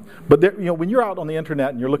 But there, when you're out on the internet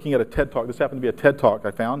and you're looking at a TED Talk, this happened to be a TED Talk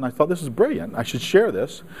I found, and I thought this is brilliant, I should share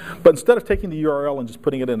this. But instead of taking the URL and just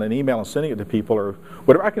putting it in an email and sending it to people or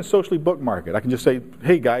whatever, I can socially bookmark it. I can just say,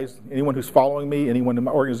 hey guys, anyone who's following me, anyone in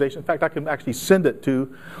my organization, in fact I can actually send it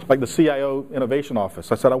to like the CIO Innovation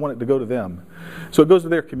Office. I said I want it to go to them. So it goes to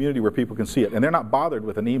their community where people can see it, and they're not bothered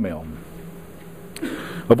with an email.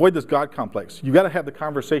 Avoid this God complex. You've got to have the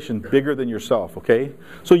conversation bigger than yourself, okay?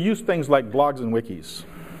 So use things like blogs and wikis,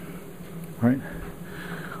 right?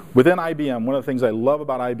 Within IBM, one of the things I love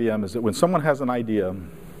about IBM is that when someone has an idea,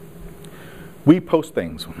 we post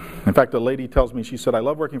things. In fact, a lady tells me, she said, I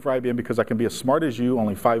love working for IBM because I can be as smart as you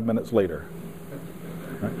only 5 minutes later.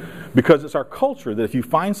 Right? Because it's our culture that if you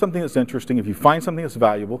find something that's interesting, if you find something that's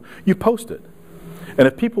valuable, you post it. And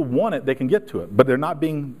if people want it, they can get to it. But it's not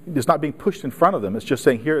being pushed in front of them. It's just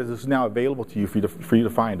saying, here, this is now available to you for you to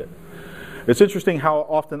find it. It's interesting how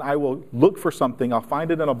often I will look for something, I'll find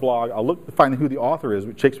it in a blog, I'll look to find who the author is,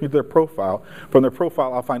 which takes me to their profile. From their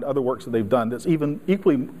profile, I'll find other works that they've done that's even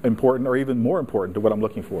equally important or even more important to what I'm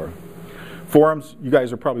looking for. Forums, you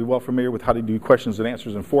guys are probably well familiar with how to do questions and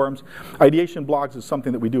answers in forums. Ideation blogs is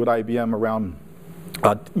something that we do at IBM around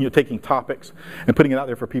taking topics and putting it out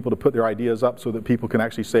there for people to put their ideas up so that people can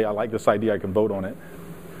actually say, I like this idea, I can vote on it.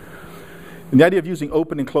 And the idea of using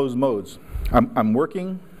open and closed modes. I'm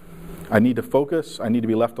working, I need to focus, I need to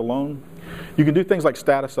be left alone. You can do things like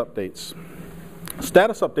status updates.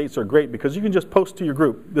 Status updates are great because you can just post to your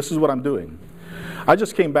group, this is what I'm doing. I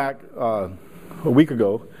just came back a week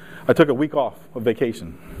ago. I took a week off of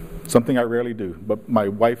vacation, something I rarely do, but my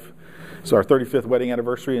wife It's our 35th wedding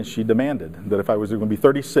anniversary, and she demanded that if I was going to be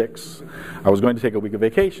 36, I was going to take a week of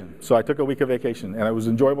vacation. So I took a week of vacation, and it was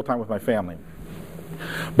an enjoyable time with my family.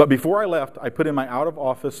 But before I left, I put in my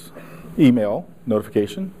out-of-office email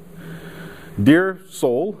notification. Dear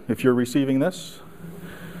soul, if you're receiving this,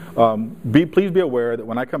 please be aware that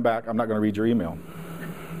when I come back, I'm not going to read your email.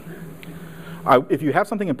 If you have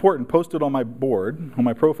something important, post it on my board, on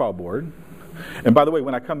my profile board. And by the way,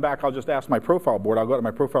 when I come back, I'll just ask my profile board. I'll go to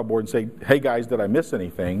my profile board and say, hey guys, did I miss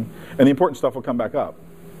anything? And the important stuff will come back up.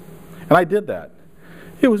 And I did that.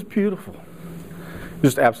 It was beautiful.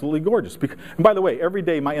 Just absolutely gorgeous. And by the way, every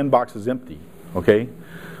day my inbox is empty, okay?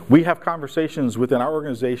 We have conversations within our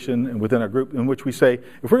organization and within our group in which we say,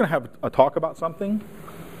 if we're going to have a talk about something,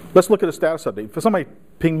 let's look at a status update. For somebody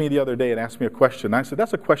pinged me the other day and asked me a question. I said,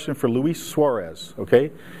 that's a question for Luis Suarez,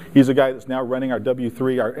 okay? He's a guy that's now running our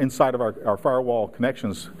W3, our inside of our firewall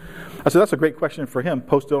connections. I said, that's a great question for him.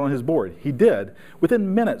 Post it on his board. He did.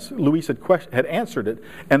 Within minutes, Luis had answered it,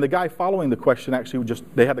 and the guy following the question actually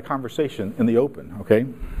they had the conversation in the open, okay?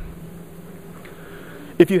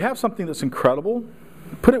 If you have something that's incredible,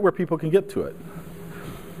 put it where people can get to it.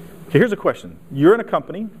 Okay, here's a question. You're in a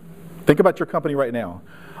company. Think about your company right now.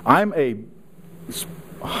 I'm a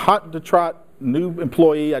hot to trot new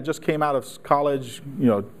employee. I just came out of college,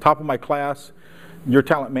 top of my class. Your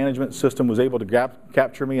talent management system was able to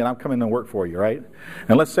capture me, and I'm coming to work for you, right?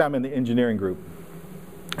 And let's say I'm in the engineering group.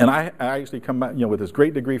 And I actually come back, with this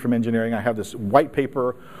great degree from engineering. I have this white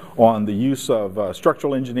paper on the use of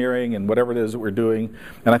structural engineering and whatever it is that we're doing.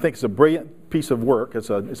 And I think it's a brilliant piece of work.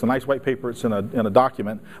 It's a nice white paper. It's in a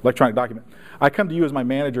document, electronic document. I come to you as my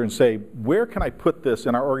manager and say, where can I put this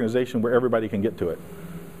in our organization where everybody can get to it?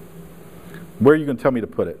 Where are you going to tell me to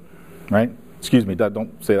put it, right? Excuse me,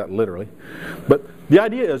 don't say that literally. But the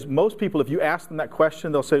idea is most people, if you ask them that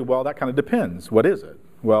question, they'll say, well, that kind of depends. What is it?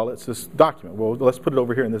 Well, it's this document. Well, let's put it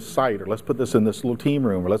over here in this site, or let's put this in this little team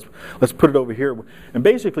room, or let's put it over here. And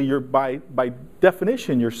basically, you're by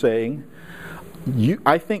definition, you're saying,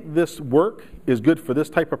 I think this work is good for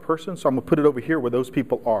this type of person, so I'm going to put it over here where those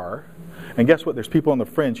people are. And guess what? There's people on the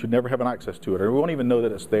fringe who never have an access to it, or we won't even know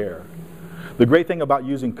that it's there. The great thing about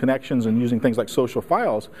using connections and using things like social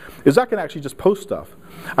files is I can actually just post stuff.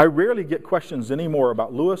 I rarely get questions anymore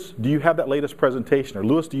about, Louis, do you have that latest presentation? Or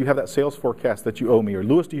Louis, do you have that sales forecast that you owe me? Or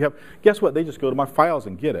Louis, do you have... Guess what? They just go to my files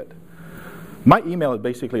and get it. My email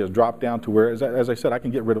basically has dropped down to where, as I said, I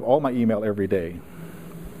can get rid of all my email every day.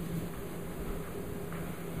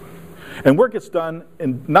 And work gets done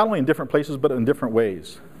not only in different places, but in different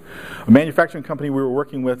ways. A manufacturing company we were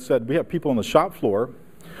working with said, we have people on the shop floor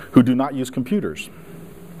who do not use computers.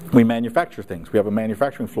 We manufacture things. We have a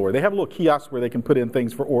manufacturing floor. They have a little kiosk where they can put in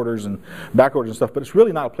things for orders and back orders and stuff, but it's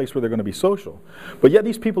really not a place where they're going to be social. But yet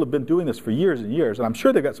these people have been doing this for years and years, and I'm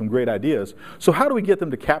sure they've got some great ideas. So how do we get them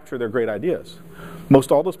to capture their great ideas?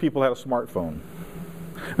 Most all those people had a smartphone.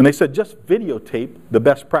 And they said, just videotape the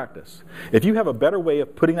best practice. If you have a better way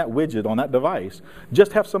of putting that widget on that device,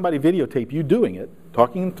 just have somebody videotape you doing it,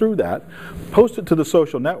 talking through that, post it to the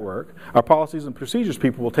social network. Our policies and procedures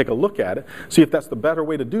people will take a look at it, see if that's the better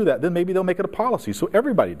way to do that. Then maybe they'll make it a policy. So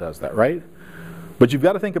everybody does that, right? But you've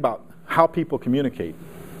got to think about how people communicate.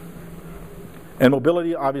 And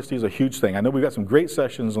mobility obviously is a huge thing. I know we've got some great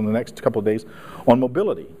sessions on the next couple of days on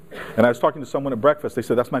mobility. And I was talking to someone at breakfast. They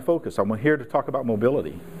said, that's my focus. I'm here to talk about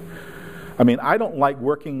mobility. I mean, I don't like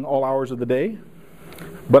working all hours of the day,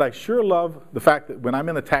 but I sure love the fact that when I'm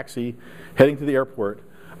in a taxi heading to the airport,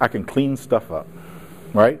 I can clean stuff up,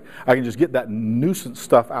 right? I can just get that nuisance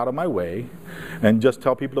stuff out of my way and just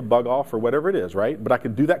tell people to bug off or whatever it is, right? But I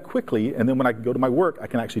can do that quickly, and then when I go to my work, I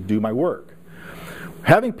can actually do my work.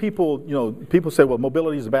 Having people, people say, well,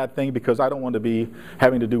 mobility is a bad thing because I don't want to be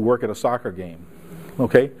having to do work at a soccer game.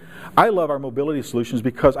 Okay? I love our mobility solutions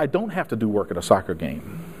because I don't have to do work at a soccer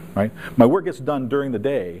game. Right? My work gets done during the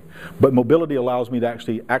day, but mobility allows me to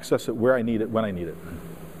actually access it where I need it, when I need it.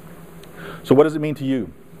 So what does it mean to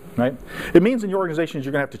you? Right? It means in your organizations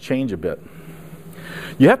you're going to have to change a bit.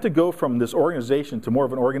 You have to go from this organization to more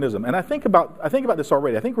of an organism. And I think about this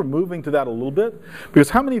already. I think we're moving to that a little bit because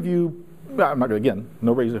how many of you, I'm not going to, again,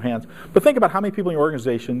 no raise of hands, but think about how many people in your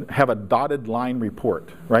organization have a dotted line report,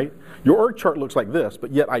 right? Your org chart looks like this,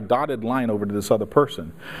 but yet I dotted line over to this other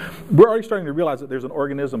person. We're already starting to realize that there's an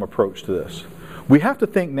organism approach to this. We have to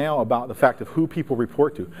think now about the fact of who people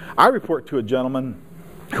report to. I report to a gentleman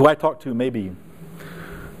who I talk to maybe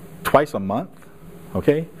twice a month,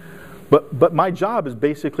 okay? But my job is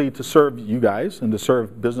basically to serve you guys and to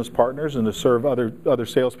serve business partners and to serve other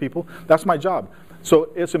salespeople. That's my job.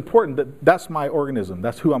 So it's important that that's my organism.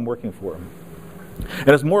 That's who I'm working for. And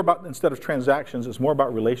it's more about, instead of transactions, it's more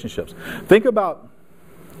about relationships. Think about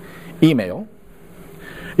email.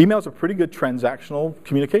 Email is a pretty good transactional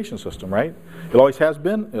communication system, right? It always has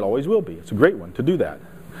been, it always will be. It's a great one to do that.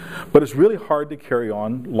 But it's really hard to carry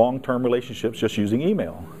on long-term relationships just using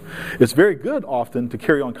email. It's very good often to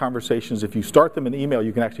carry on conversations. If you start them in email,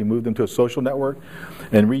 you can actually move them to a social network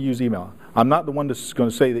and reuse email. I'm not the one that's going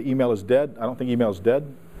to say that email is dead. I don't think email is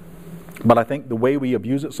dead. But I think the way we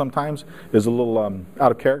abuse it sometimes is a little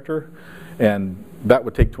out of character, and that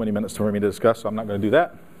would take 20 minutes for me to discuss, so I'm not going to do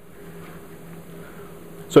that.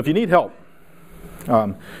 So if you need help,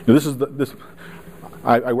 this is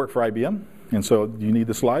I work for IBM, and so you need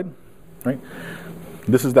the slide, right?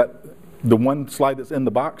 This is the one slide that's in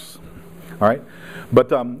the box, all right?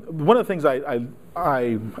 But one of the things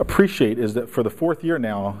I appreciate is that for the 4th year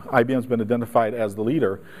now, IBM's been identified as the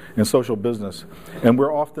leader in social business, and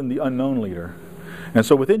we're often the unknown leader. And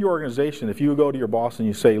so within your organization, if you go to your boss and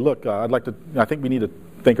you say, look, I think we need to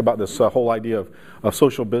think about this whole idea of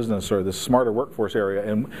social business or this smarter workforce area,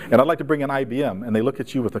 and I'd like to bring in IBM, and they look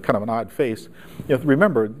at you with a kind of an odd face,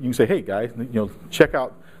 remember, you can say, hey guys, check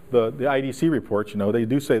out the IDC reports, they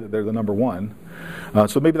do say that they're the #1.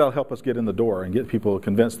 So maybe that'll help us get in the door and get people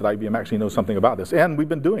convinced that IBM actually knows something about this. And we've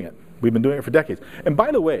been doing it. We've been doing it for decades. And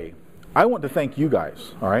by the way, I want to thank you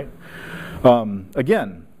guys, all right?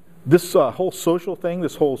 Again, this whole social thing,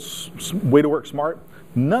 this whole way to work smart,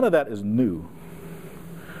 none of that is new.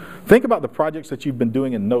 Think about the projects that you've been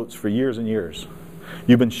doing in Notes for years and years.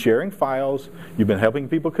 You've been sharing files, you've been helping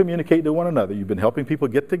people communicate to one another, you've been helping people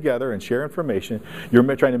get together and share information, you're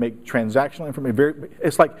trying to make transactional information,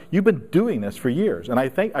 it's like you've been doing this for years. And I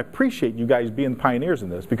appreciate you guys being pioneers in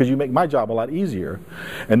this, because you make my job a lot easier.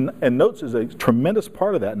 And Notes is a tremendous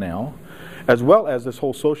part of that now, as well as this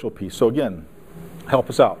whole social piece. So again, help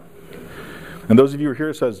us out. And those of you who are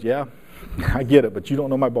here says, yeah, I get it, but you don't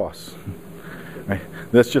know my boss. Right?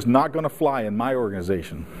 That's just not going to fly in my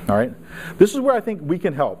organization. All right? This is where I think we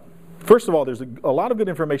can help. First of all, there's a lot of good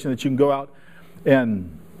information that you can go out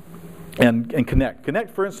and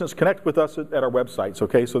connect. For instance, connect with us at our websites,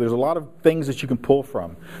 okay? So there's a lot of things that you can pull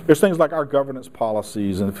from. There's things like our governance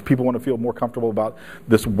policies, and if people want to feel more comfortable about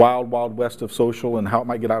this wild, wild west of social and how it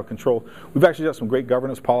might get out of control, we've actually got some great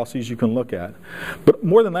governance policies you can look at. But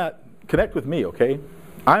more than that, connect with me, okay?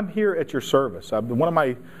 I'm here at your service. One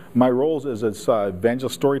of my roles as this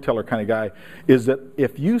evangelist storyteller kind of guy is that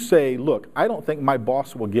if you say, look, I don't think my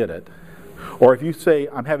boss will get it, or if you say,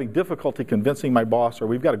 I'm having difficulty convincing my boss, or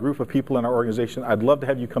we've got a group of people in our organization I'd love to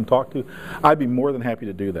have you come talk to, I'd be more than happy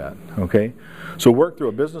to do that, okay? So work through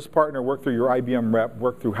a business partner, work through your IBM rep,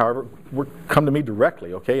 work through however, come to me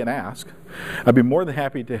directly, okay, and ask. I'd be more than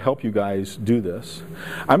happy to help you guys do this.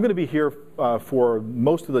 I'm going to be here for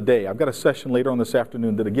most of the day. I've got a session later on this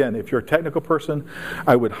afternoon that, again, if you're a technical person,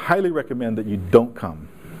 I would highly recommend that you don't come.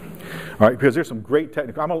 All right, because there's some great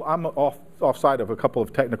technical, I'm offside of a couple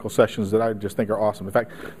of technical sessions that I just think are awesome. In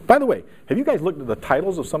fact, by the way, have you guys looked at the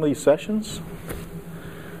titles of some of these sessions?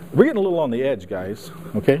 We're getting a little on the edge, guys,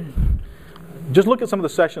 okay? Just look at some of the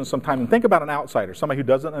sessions sometime and think about an outsider, somebody who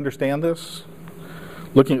doesn't understand this,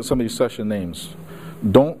 looking at some of these session names.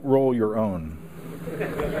 Don't roll your own.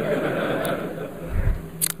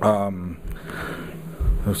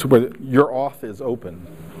 Your auth is open.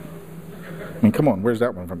 I mean, come on, where's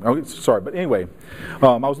that one from? Oh, sorry, but anyway,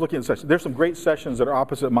 I was looking at sessions. There's some great sessions that are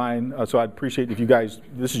opposite mine, so I'd appreciate if you guys,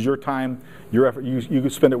 this is your time, your effort, you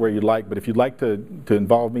can spend it where you'd like, but if you'd like to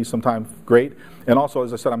involve me sometime, great. And also,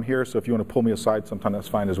 as I said, I'm here, so if you want to pull me aside sometime, that's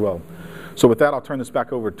fine as well. So with that, I'll turn this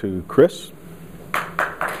back over to Chris.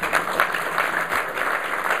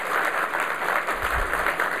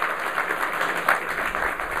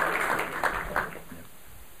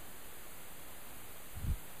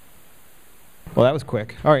 Well, that was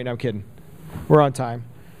quick. All right, no, I'm kidding. We're on time.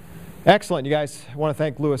 Excellent, you guys. I want to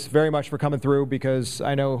thank Lewis very much for coming through, because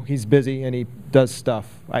I know he's busy and he does stuff.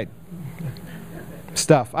 I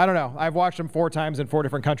don't know. I've watched him 4 times in 4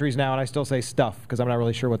 different countries now, and I still say stuff because I'm not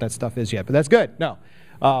really sure what that stuff is yet. But that's good. No,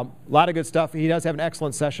 a lot of good stuff. He does have an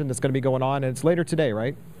excellent session that's going to be going on, and it's later today,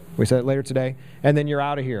 right? We said it later today. And then you're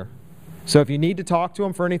out of here. So if you need to talk to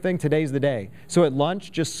him for anything, today's the day. So at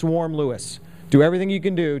lunch, just swarm Lewis. Do everything you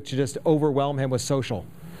can do to just overwhelm him with social.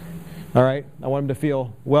 All right? I want him to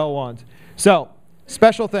feel well-wanted. So,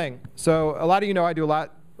 special thing. So, a lot of you know I do a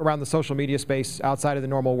lot around the social media space outside of the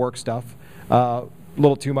normal work stuff. A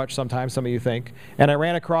little too much sometimes, some of you think. And I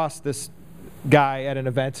ran across this guy at an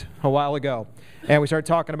event a while ago. And we started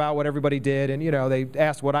talking about what everybody did. And, you know, they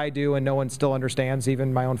asked what I do, and no one still understands.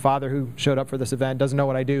 Even my own father, who showed up for this event, doesn't know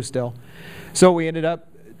what I do still. So, what we ended up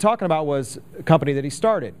talking about was a company that he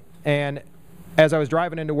started. And as I was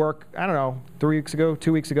driving into work, I don't know, 3 weeks ago,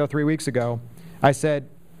 2 weeks ago, 3 weeks ago, I said,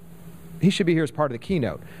 he should be here as part of the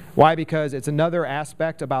keynote. Why? Because it's another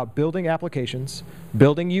aspect about building applications,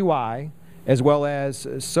 building UI, as well as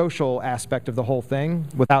a social aspect of the whole thing,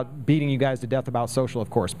 without beating you guys to death about social, of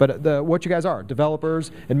course. But what you guys are,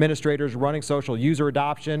 developers, administrators, running social, user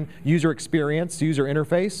adoption, user experience, user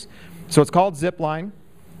interface. So it's called Zipline.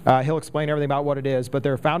 He'll explain everything about what it is, but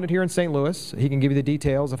they're founded here in St. Louis. He can give you the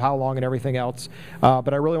details of how long and everything else.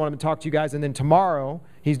 But I really want him to talk to you guys. And then tomorrow,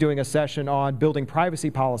 he's doing a session on building privacy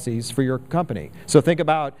policies for your company. So think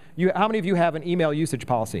about, how many of you have an email usage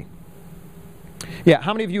policy? Yeah,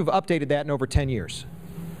 how many of you have updated that in over 10 years?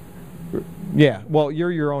 Yeah, well,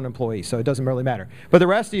 you're your own employee, so it doesn't really matter. But the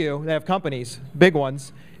rest of you that have companies, big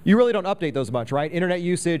ones, you really don't update those much, right? Internet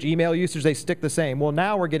usage, email usage, they stick the same. Well,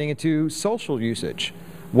 now we're getting into social usage.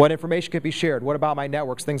 What information can be shared? What about my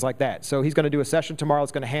networks? Things like that. So he's going to do a session tomorrow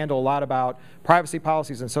that's going to handle a lot about privacy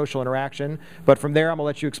policies and social interaction. But from there, I'm going to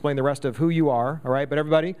let you explain the rest of who you are. All right, but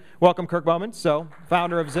everybody, welcome Kirk Bowman, so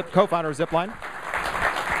co-founder of Zipline.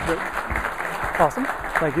 Awesome.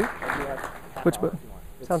 Thank you. Which button?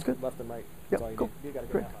 Sounds good. Left and right. Yep, cool. You got to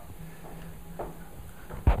Great.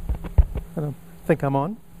 I don't think I'm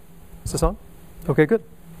on. Is this on? Okay, good.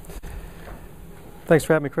 Thanks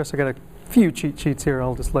for having me, Chris. I got a few cheat sheets here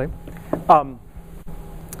I'll display.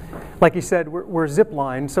 Like you said, we're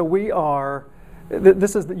Zipline, so we are.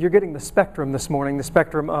 You're getting the spectrum this morning, the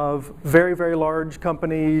spectrum of very, very large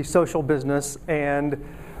company, social business, and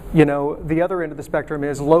the other end of the spectrum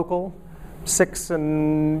is local. Six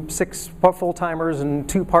full-timers and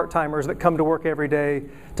 2 part-timers that come to work every day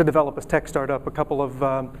to develop a tech startup. A couple of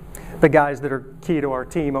the guys that are key to our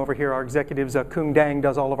team over here, our executives, Kung Dang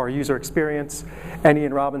does all of our user experience, and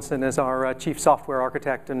Ian Robinson is our chief software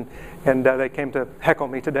architect, and they came to heckle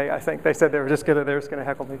me today, I think. They said they were just going to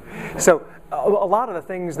heckle me. So a lot of the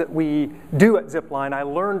things that we do at Zipline, I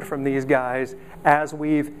learned from these guys as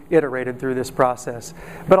we've iterated through this process.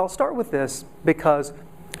 But I'll start with this because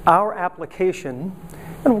our application,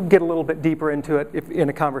 and we'll get a little bit deeper into it in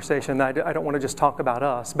a conversation. I don't want to just talk about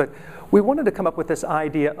us, but we wanted to come up with this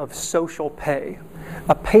idea of social pay,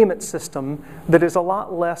 a payment system that is a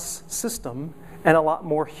lot less system and a lot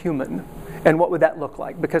more human. And what would that look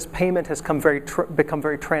like? Because payment has become very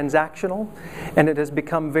transactional, and it has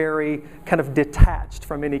become very kind of detached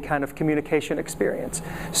from any kind of communication experience.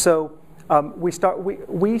 So we spent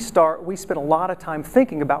a lot of time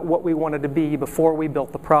thinking about what we wanted to be before we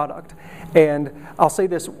built the product. And I'll say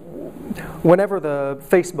this, whenever the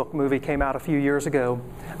Facebook movie came out a few years ago,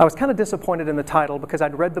 I was kind of disappointed in the title because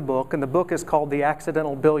I'd read the book, and the book is called The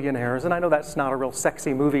Accidental Billionaires, and I know that's not a real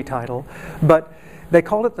sexy movie title, but they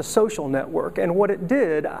called it The Social Network. And what it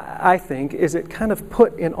did, I think, is it kind of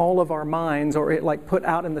put in all of our minds, or it like put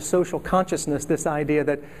out in the social consciousness, this idea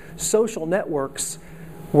that social networks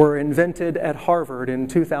were invented at Harvard in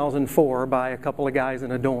 2004 by a couple of guys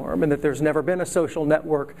in a dorm, and that there's never been a social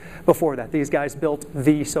network before that. These guys built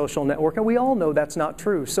the social network, and we all know that's not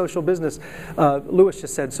true. Social business, Lewis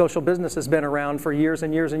just said, social business has been around for years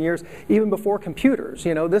and years and years, even before computers.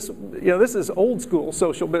 This is old school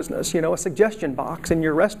social business. A suggestion box in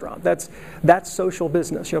your restaurant. That's social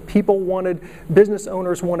business. Business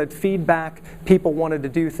owners wanted feedback. People wanted to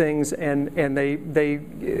do things, and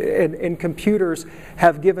computers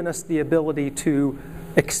have given us the ability to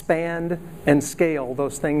expand and scale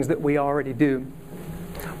those things that we already do.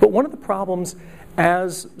 But one of the problems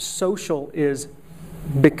as social is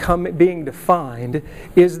being defined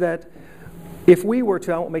is that if we were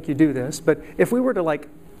to, I won't make you do this, but if we were to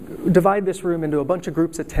divide this room into a bunch of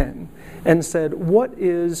groups of 10 and said, what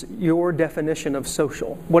is your definition of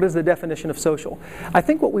social? What is the definition of social? I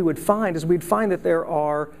think what we would find is we'd find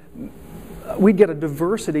that we'd get a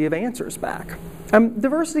diversity of answers back.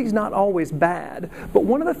 Diversity is not always bad, but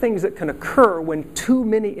one of the things that can occur when too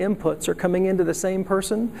many inputs are coming into the same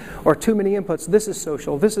person, or too many inputs, this is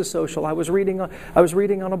social, this is social. I was reading on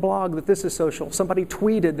a blog that this is social. Somebody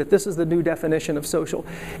tweeted that this is the new definition of social.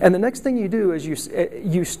 And the next thing you do is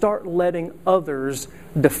you start letting others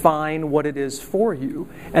define what it is for you.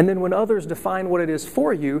 And then when others define what it is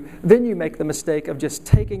for you, then you make the mistake of just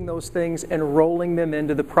taking those things and rolling them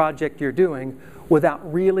into the project you're doing without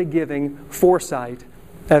really giving foresight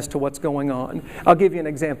as to what's going on. I'll give you an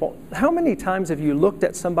example. How many times have you looked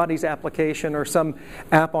at somebody's application or some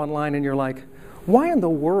app online and you're like, why in the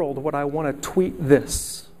world would I want to tweet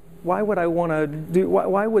this? Why would I want to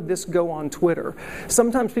why would this go on Twitter?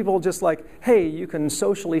 Sometimes people just like, hey, you can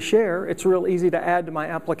socially share. It's real easy to add to my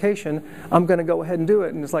application. I'm going to go ahead and do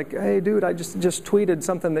it. And it's like, hey, dude, I just tweeted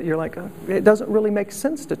something that you're like, it doesn't really make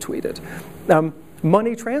sense to tweet it.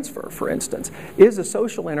 Money transfer, for instance, is a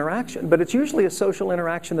social interaction, but it's usually a social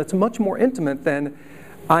interaction that's much more intimate than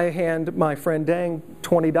I hand my friend Dang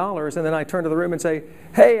 $20 and then I turn to the room and say,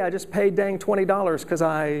 hey, I just paid Dang $20 because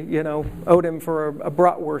I, owed him for a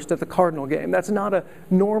bratwurst at the Cardinal game. That's not a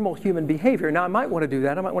normal human behavior. Now, I might want to do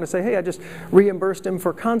that. I might want to say, hey, I just reimbursed him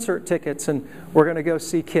for concert tickets and we're going to go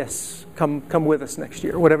see Kiss. Come with us next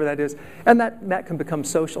year, whatever that is. And that can become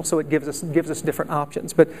social, so it gives us different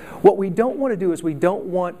options. But what we don't want to do is we don't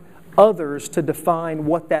want others to define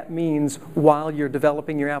what that means while you're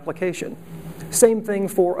developing your application. Same thing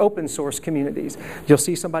for open source communities. You'll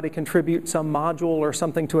see somebody contribute some module or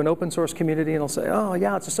something to an open source community and they'll say, oh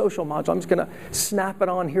yeah, it's a social module. I'm just going to snap it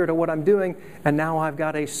on here to what I'm doing and now I've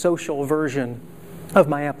got a social version of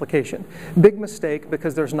my application. Big mistake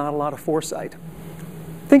because there's not a lot of foresight.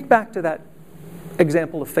 Think back to that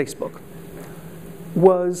example of Facebook.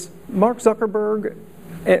 Was Mark Zuckerberg,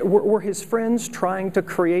 were his friends trying to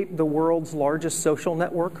create the world's largest social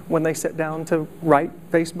network when they sat down to write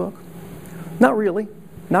Facebook? Not really,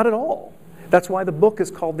 not at all. That's why the book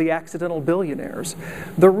is called The Accidental Billionaires.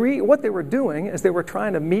 What they were doing is they were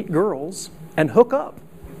trying to meet girls and hook up.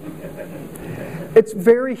 It's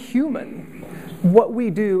very human. What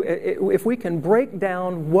we do, if we can break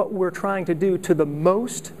down what we're trying to do to the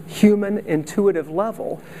most human, intuitive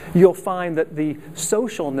level, you'll find that the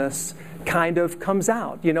socialness kind of comes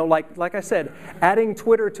out. Like I said, adding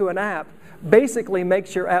Twitter to an app basically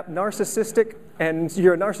makes your app narcissistic and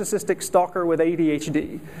you're a narcissistic stalker with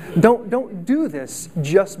ADHD. Don't do this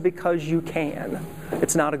just because you can.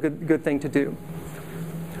 It's not a good thing to do.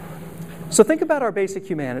 So think about our basic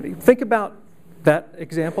humanity. Think about that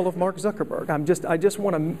example of Mark Zuckerberg.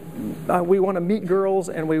 We want to meet girls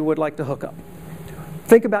and we would like to hook up.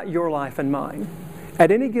 Think about your life and mine. At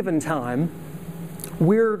any given time,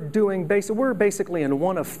 we're basically in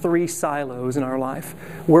one of three silos in our life.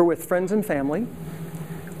 We're with friends and family,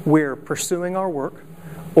 we're pursuing our work,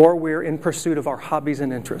 or we're in pursuit of our hobbies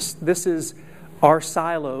and interests. This is our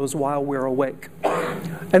silos while we're awake.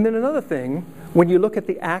 And then another thing, when you look at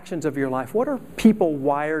the actions of your life, what are people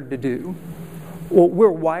wired to do? Well, we're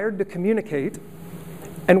wired to communicate,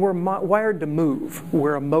 and we're wired to move.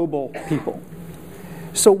 We're a mobile people.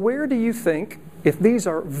 So where do you think, if these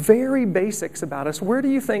are very basics about us, where do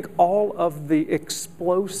you think all of the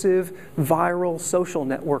explosive, viral social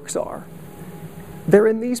networks are? They're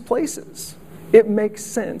in these places. It makes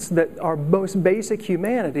sense that our most basic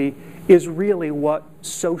humanity is really what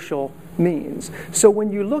social means. So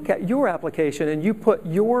when you look at your application and you put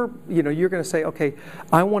you're going to say, okay,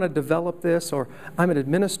 I want to develop this, or I'm an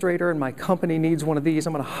administrator and my company needs one of these,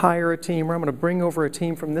 I'm going to hire a team, or I'm going to bring over a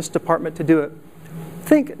team from this department to do it.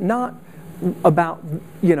 Think not about,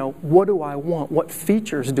 what do I want? What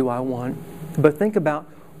features do I want? But think about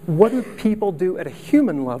what do people do at a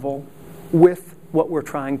human level with what we're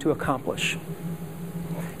trying to accomplish.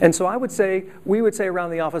 And so we would say around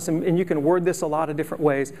the office, and you can word this a lot of different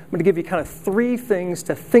ways. I'm going to give you kind of three things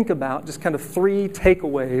to think about, just kind of three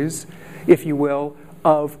takeaways, if you will,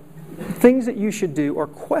 of things that you should do or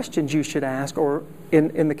questions you should ask, or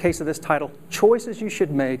in the case of this title, choices you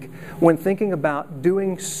should make when thinking about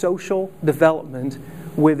doing social development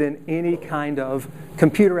within any kind of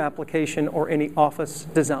computer application or any office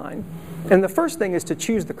design. And the first thing is to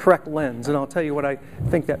choose the correct lens, and I'll tell you what I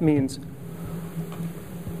think that means.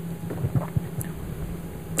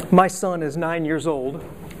 My son is 9 years old,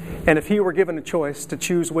 and if he were given a choice to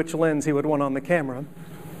choose which lens he would want on the camera,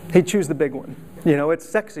 he'd choose the big one. It's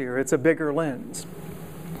sexier, it's a bigger lens.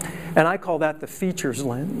 And I call that the features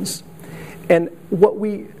lens. And what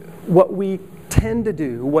we tend to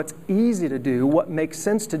do, what's easy to do, what makes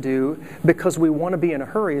sense to do, because we want to be in a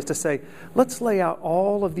hurry, is to say, let's lay out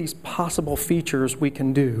all of these possible features we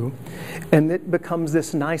can do. And it becomes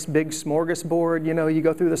this nice big smorgasbord. You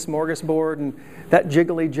go through the smorgasbord, and that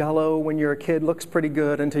jiggly jello when you're a kid looks pretty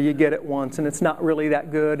good until you get it once, and it's not really that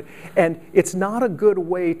good. And it's not a good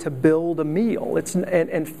way to build a meal.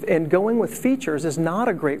 And going with features is not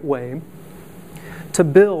a great way to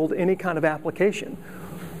build any kind of application.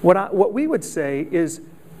 What we would say is,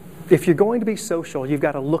 if you're going to be social, you've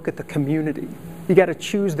got to look at the community. You've got to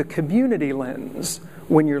choose the community lens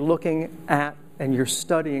when you're looking at and you're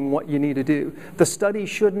studying what you need to do. The study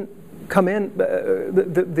shouldn't come in,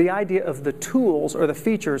 the idea of the tools or the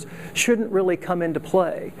features shouldn't really come into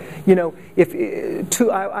play. You know,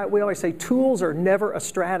 we always say tools are never a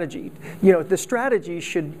strategy. You know, the strategy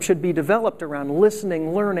should be developed around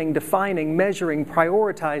listening, learning, defining, measuring,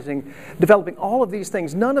 prioritizing, developing all of these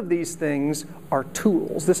things. None of these things are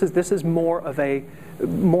tools. This is more of a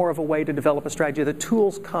way to develop a strategy. The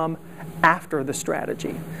tools come after the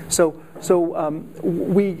strategy.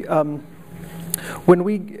 When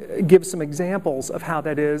we give some examples of how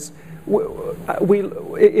that is,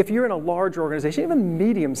 if you're in a large organization, even a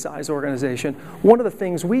medium-sized organization, one of the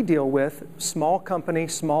things we deal with, small company,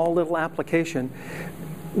 small little application,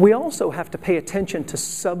 we also have to pay attention to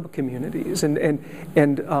sub-communities.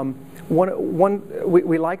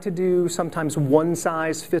 We like to do sometimes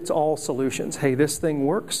one-size-fits-all solutions. Hey, this thing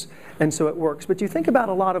works, and so it works. But you think about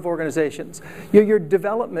a lot of organizations. Your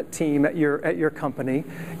development team at your company,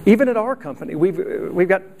 even at our company, we've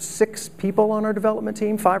got 6 people on our development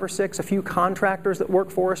team, 5 or 6, a few contractors that work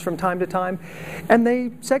for us from time to time, and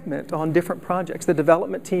they segment on different projects. The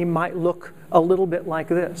development team might look a little bit like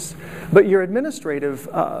this. But your administrative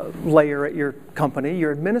layer at your company,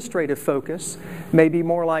 your administrative focus, may be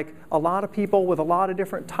more like a lot of people with a lot of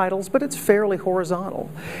different titles, but it's fairly horizontal.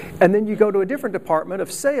 And then you go to a different department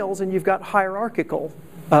of sales, and you've got hierarchical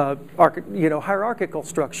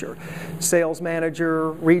structure. Sales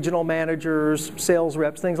manager, regional managers, sales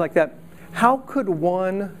reps, things like that. How could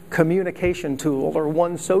one communication tool or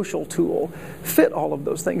one social tool fit all of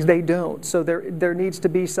those things? They don't. So there needs to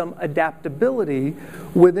be some adaptability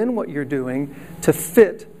within what you're doing to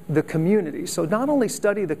fit the community. So not only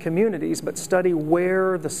study the communities, but study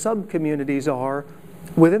where the sub-communities are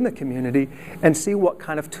within the community and see what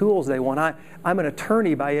kind of tools they want. I'm an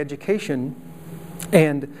attorney by education,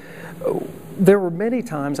 and there were many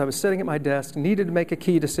times I was sitting at my desk, needed to make a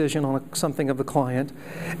key decision on something of the client,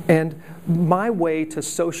 and my way to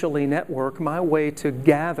socially network, my way to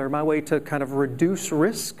gather, my way to kind of reduce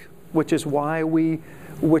risk, which is why we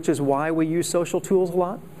use social tools a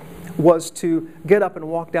lot, was to get up and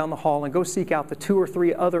walk down the hall and go seek out the 2 or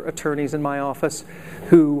 3 other attorneys in my office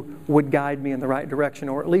who would guide me in the right direction,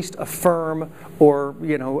 or at least affirm or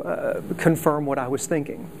confirm what I was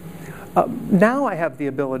thinking. Now I have the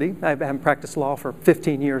ability, I haven't practiced law for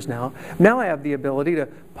 15 years now, now I have the ability to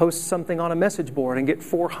post something on a message board and get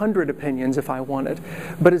 400 opinions if I wanted.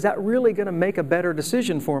 But is that really going to make a better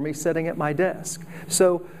decision for me sitting at my desk?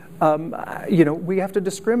 So, we have to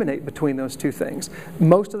discriminate between those two things.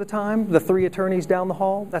 Most of the time, the 3 attorneys down the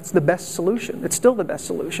hall, that's the best solution. It's still the best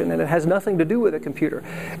solution, and it has nothing to do with a computer.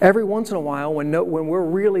 Every once in a while, when we're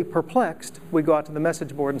really perplexed, we go out to the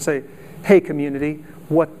message board and say, hey, community,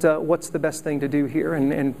 what's the best thing to do here?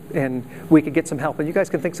 And we could get some help. And you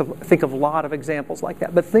guys can think of a lot of examples like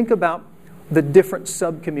that. But think about the different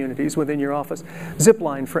sub-communities within your office.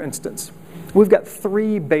 Zipline, for instance. We've got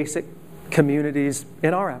 3 basic communities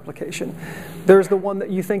in our application. There's the one that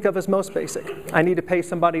you think of as most basic. I need to pay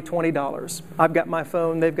somebody $20. I've got my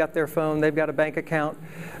phone, they've got their phone, they've got a bank account.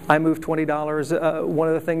 I move $20. One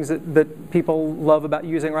of the things that people love about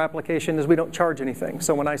using our application is we don't charge anything.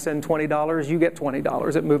 So when I send $20, you get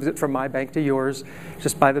 $20. It moves it from my bank to yours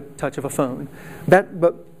just by the touch of a phone.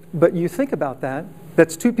 But you think about that,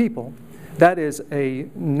 that's 2 people. That is a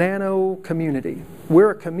nano community.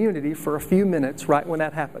 We're a community for a few minutes right when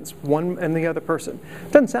that happens, one and the other person.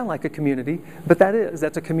 Doesn't sound like a community, but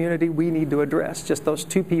that's a community we need to address. Just those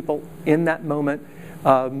 2 people in that moment,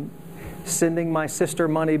 sending my sister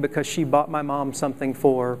money because she bought my mom something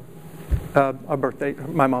for a birthday,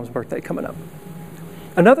 my mom's birthday coming up.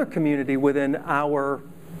 Another community within our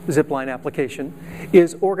Zipline application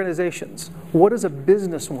is organizations. What does a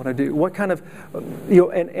business want to do? What kind of,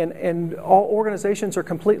 and all organizations are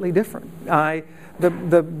completely different.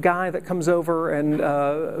 The guy that comes over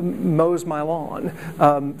and mows my lawn,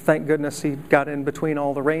 thank goodness he got in between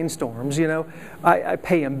all the rainstorms. I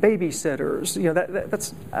pay him babysitters.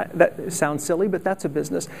 That sounds silly, but that's a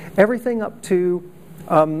business. Everything up to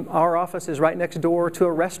our office is right next door to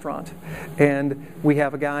a restaurant, and we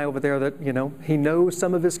have a guy over there that he knows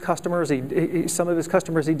some of his customers. Some of his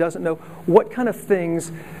customers he doesn't know. What kind of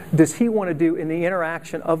things does he want to do in the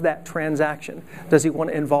interaction of that transaction? Does he want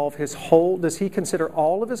to involve his whole? Does he consider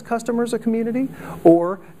all of his customers a community,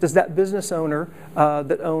 or does that business owner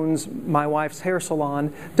that owns my wife's hair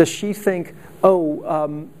salon? Does she think,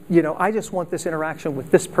 I just want this interaction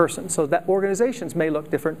with this person? So that organizations may look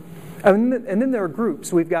different. And then there are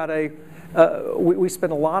groups. We've got we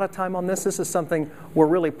spend a lot of time on this. This is something we're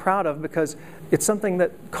really proud of because it's something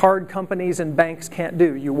that card companies and banks can't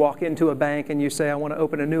do. You walk into a bank and you say, I want to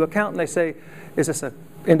open a new account, and they say, is this an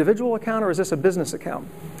individual account or is this a business account?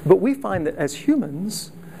 But we find that as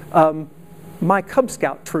humans, my Cub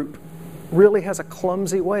Scout troop really has a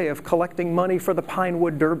clumsy way of collecting money for the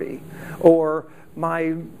Pinewood Derby, or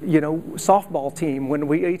my softball team, when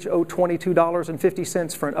we each owe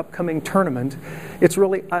 $22.50 for an upcoming tournament. It's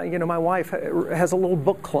really, my wife has a little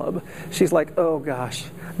book club. She's like, oh gosh,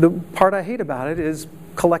 the part I hate about it is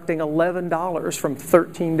collecting $11 from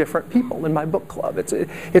 13 different people in my book club.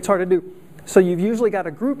 It's hard to do. So you've usually got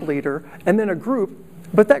a group leader and then a group,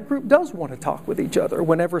 but that group does want to talk with each other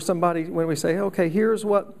when we say, okay, here's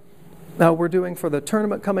what we're doing for the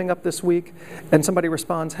tournament coming up this week, and somebody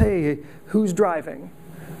responds, hey, who's driving?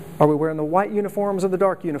 Are we wearing the white uniforms or the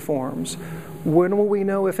dark uniforms? When will we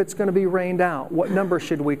know if it's going to be rained out? What number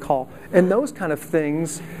should we call? And those kind of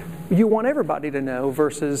things you want everybody to know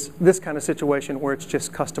versus this kind of situation where it's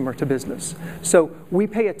just customer to business. So we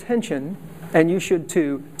pay attention, and you should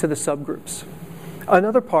too, to the subgroups.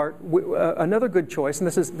 Another part, another good choice, and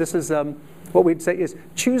this is what we'd say is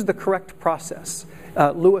choose the correct process.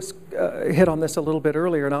 Lewis hit on this a little bit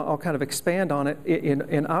earlier, and I'll kind of expand on it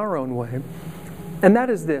in our own way. And that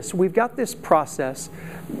is this. We've got this process.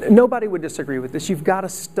 Nobody would disagree with this. You've got to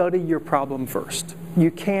study your problem first.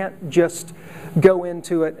 You can't just go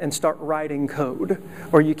into it and start writing code.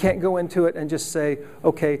 Or you can't go into it and just say,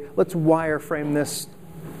 okay, let's wireframe this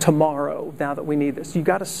tomorrow now that we need this. You've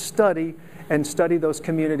got to study and study those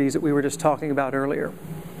communities that we were just talking about earlier.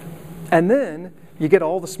 And then you get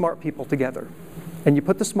all the smart people together. And you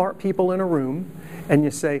put the smart people in a room and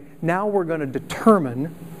you say, now we're going to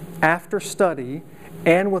determine, after study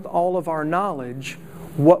and with all of our knowledge,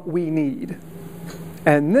 what we need.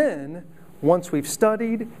 And then, once we've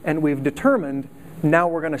studied and we've determined, now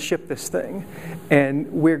we're going to ship this thing.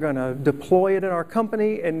 And we're going to deploy it in our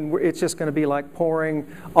company, and it's just going to be like pouring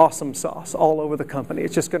awesome sauce all over the company.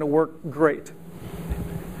 It's just going to work great.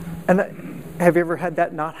 And have you ever had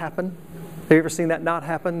that not happen? Have you ever seen that not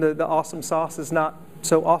happen? The awesome sauce is not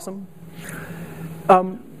so awesome?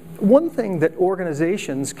 One thing that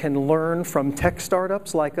organizations can learn from tech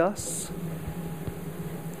startups like us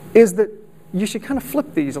is that you should kind of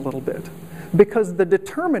flip these a little bit, because the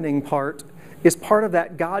determining part is part of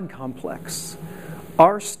that God complex.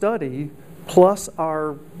 Our study plus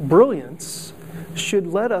our brilliance should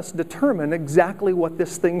let us determine exactly what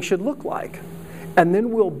this thing should look like. And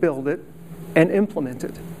then we'll build it and implement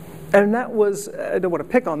it. And that was, I don't want to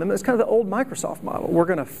pick on them, it's kind of the old Microsoft model. We're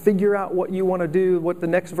going to figure out what you want to do, what the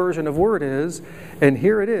next version of Word is, and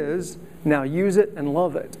here it is. Now use it and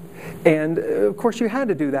love it. And of course you had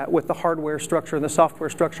to do that with the hardware structure and the software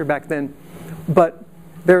structure back then. But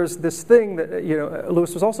there's this thing that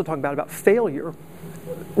Lewis was also talking about failure,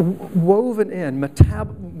 woven in,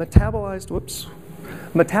 metabolized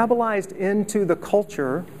into the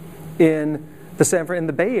culture in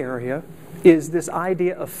the Bay Area, is this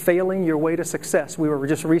idea of failing your way to success. We were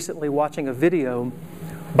just recently watching a video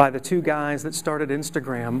by the two guys that started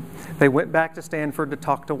Instagram. They went back to Stanford to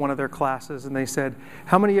talk to one of their classes, and they said,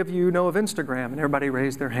 how many of you know of Instagram? And everybody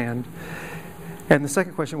raised their hand. And the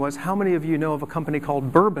second question was, how many of you know of a company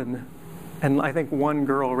called Bourbon? And I think one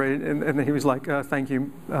girl raised, and he was like, thank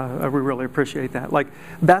you, we really appreciate that. Like,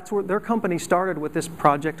 that's where their company started, with this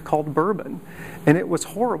project called Bourbon. And it was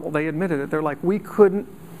horrible. They admitted it. They're like, we couldn't,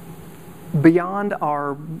 beyond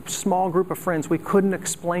our small group of friends, we couldn't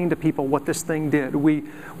explain to people what this thing did. We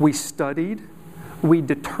studied, we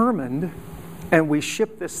determined, and we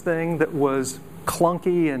shipped this thing that was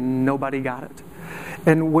clunky and nobody got it.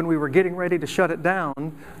 And when we were getting ready to shut it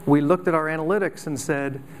down, we looked at our analytics and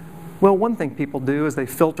said, well, one thing people do is they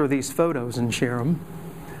filter these photos and share them.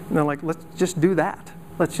 And they're like, let's just do that.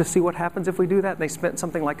 Let's just see what happens if we do that. And they spent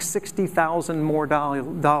something like $60,000 more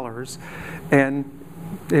dollars, and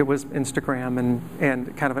it was Instagram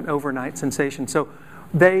and kind of an overnight sensation. So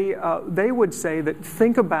they would say that,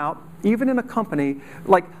 think about, even in a company,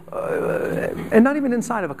 like, and not even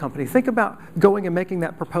inside of a company, think about going and making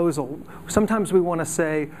that proposal. Sometimes we want to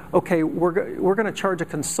say, okay, we're going to charge a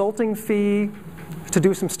consulting fee to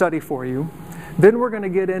do some study for you. Then we're going to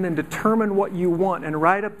get in and determine what you want and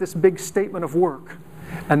write up this big statement of work.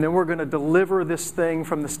 And then we're going to deliver this thing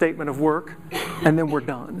from the statement of work, and then we're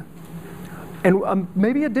done. And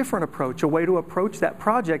maybe a different approach, a way to approach that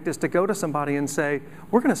project, is to go to somebody and say,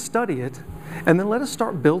 we're going to study it, and then let us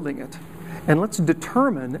start building it. And let's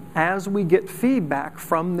determine, as we get feedback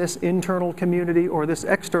from this internal community or this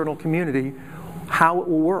external community, how it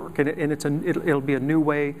will work, and it'll be a new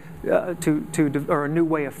way or a new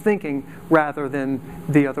way of thinking rather than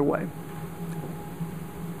the other way.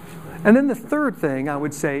 And then the third thing I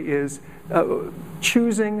would say is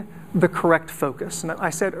choosing the correct focus. And I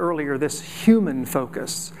said earlier, this human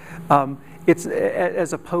focus. It's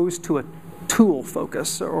as opposed to a tool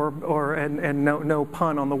focus, and no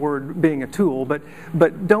pun on the word being a tool,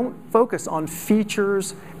 but don't focus on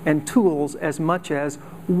features and tools as much as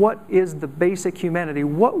what is the basic humanity.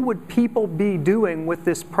 What would people be doing with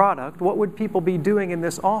this product? What would people be doing in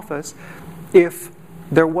this office if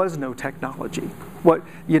there was no technology?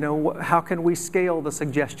 How can we scale the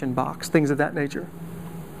suggestion box? Things of that nature.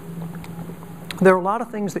 There are a lot of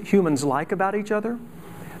things that humans like about each other,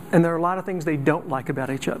 and there are a lot of things they don't like about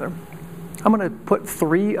each other. I'm going to put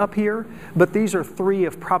 3 up here, but these are 3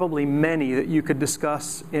 of probably many that you could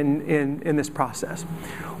discuss in this process.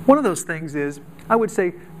 One of those things is, I would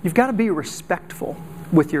say, you've got to be respectful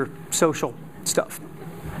with your social stuff.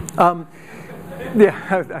 Yeah,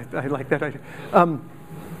 I like that idea.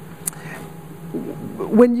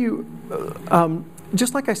 When you,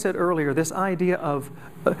 just like I said earlier, this idea of,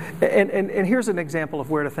 and here's an example of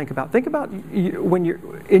where to think about. Think about when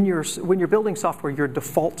you're building software, your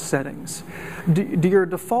default settings. Do your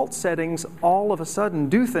default settings all of a sudden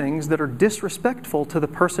do things that are disrespectful to the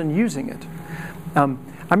person using it? I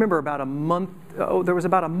remember about a month. There was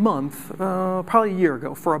about a month, probably a year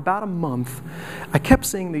ago. For about a month, I kept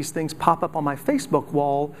seeing these things pop up on my Facebook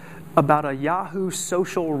wall about a Yahoo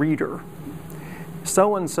social reader.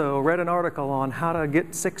 So-and-so read an article on how to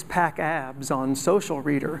get six-pack abs on Social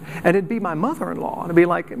Reader. And it'd be my mother-in-law. And it'd be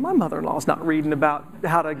like, my mother-in-law's not reading about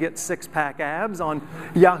how to get six-pack abs on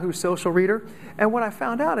Yahoo Social Reader. And what I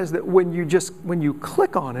found out is that when you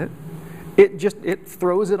click on it, it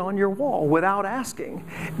throws it on your wall without asking.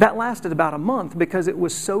 That lasted about a month because it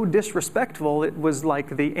was so disrespectful. It was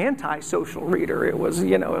like the anti-social reader. It was,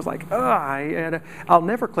 it was like, I'll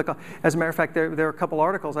never click on. As a matter of fact, there are a couple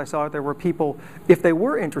articles I saw. There were people, if they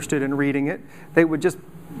were interested in reading it, they would just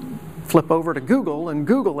flip over to Google and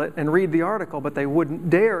Google it and read the article, but they wouldn't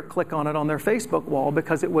dare click on it on their Facebook wall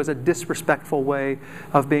because it was a disrespectful way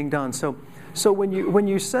of being done. So when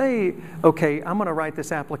you say, okay, I'm going to write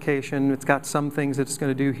this application, it's got some things that it's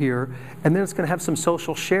going to do here, and then it's going to have some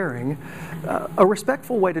social sharing, a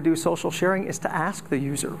respectful way to do social sharing is to ask the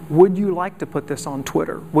user, would you like to put this on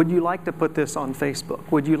Twitter? Would you like to put this on Facebook?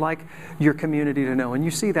 Would you like your community to know? And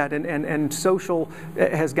you see that, and social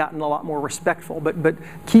has gotten a lot more respectful, but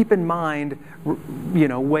keep in mind,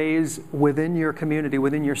 ways within your community,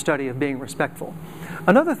 within your study of being respectful.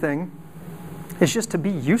 Another thing is just to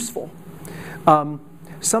be useful.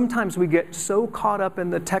 Sometimes we get so caught up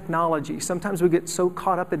in the technology, sometimes we get so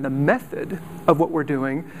caught up in the method of what we're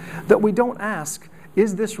doing that we don't ask,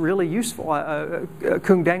 is this really useful?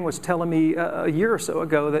 Kung Dang was telling me a year or so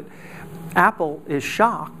ago that Apple is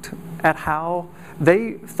shocked at how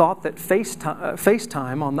they thought that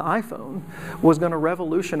FaceTime on the iPhone was going to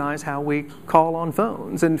revolutionize how we call on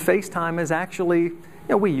phones. And FaceTime is actually,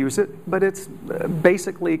 we use it, but it's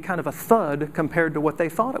basically kind of a thud compared to what they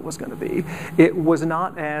thought it was going to be. It was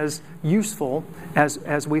not as useful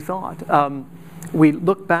as we thought. We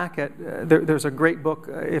look back at, there's a great book,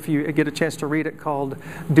 if you get a chance to read it, called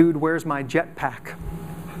Dude, Where's My Jetpack?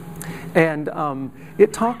 And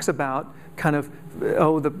it talks about kind of,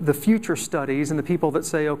 the future studies and the people that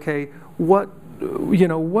say, okay, what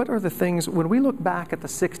are the things, when we look back at the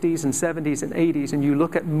 60s and 70s and 80s and you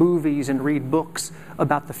look at movies and read books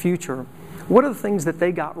about the future, what are the things that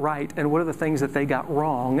they got right and what are the things that they got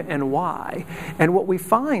wrong and why? And what we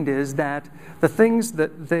find is that the things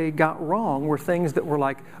that they got wrong were things that were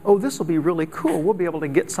like, oh, this will be really cool. We'll be able to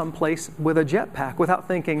get someplace with a jetpack without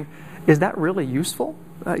thinking, is that really useful?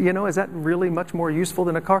 Is that really much more useful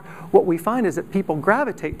than a car? What we find is that people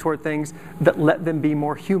gravitate toward things that let them be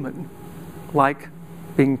more human, like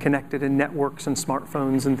being connected in networks and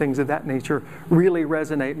smartphones and things of that nature really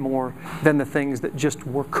resonate more than the things that just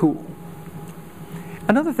were cool.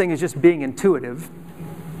 Another thing is just being intuitive.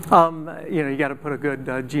 You got to put a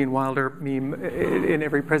good Gene Wilder meme in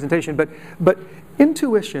every presentation, but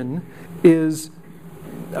intuition is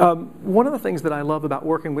one of the things that I love about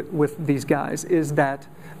working with these guys is that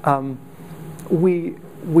we're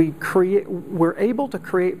able to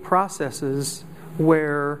create processes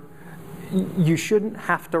where you shouldn't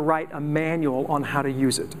have to write a manual on how to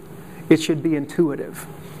use it. It should be intuitive.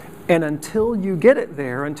 And until you get it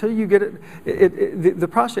there, the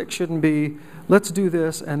project shouldn't be, let's do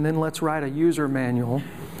this and then let's write a user manual.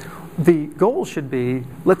 The goal should be,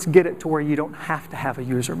 let's get it to where you don't have to have a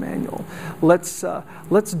user manual. Let's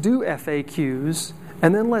do FAQs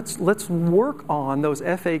And then let's work on those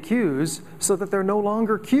FAQs so that they're no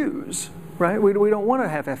longer Qs, right? We don't want to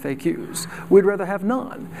have FAQs. We'd rather have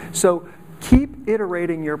none. So keep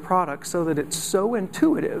iterating your product so that it's so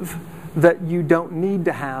intuitive that you don't need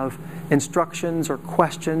to have instructions or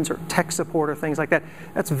questions or tech support or things like that.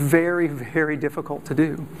 That's very, very difficult to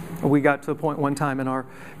do. We got to the point one time in our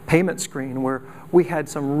payment screen where we had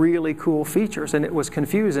some really cool features, and it was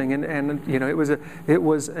confusing, and you know, it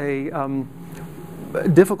was a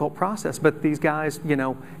difficult process, but these guys, you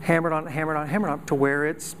know, hammered on it to where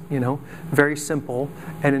it's, you know, very simple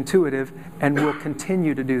and intuitive, and we'll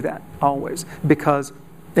continue to do that always, because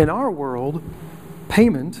in our world,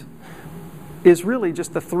 payment is really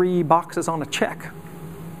just the 3 boxes on a check.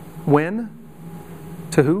 When,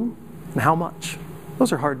 to who, and how much.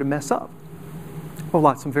 Those are hard to mess up. Well,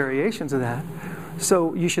 lots of variations of that.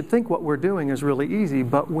 So you should think what we're doing is really easy,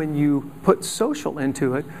 but when you put social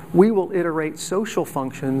into it, we will iterate social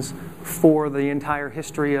functions for the entire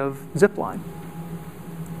history of Zipline.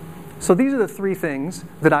 So these are the 3 things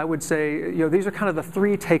that I would say, you know, these are kind of the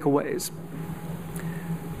 3 takeaways.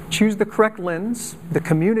 Choose the correct lens, the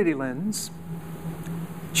community lens.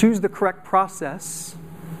 Choose the correct process.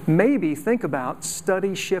 Maybe think about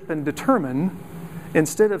study, ship, and determine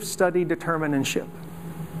instead of study, determine, and ship.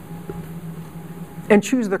 And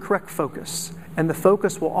choose the correct focus. And the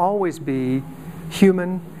focus will always be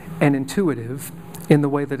human and intuitive in the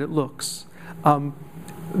way that it looks. The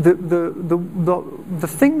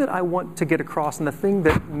thing that I want to get across, and the thing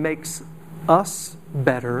that makes us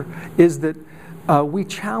better, is that we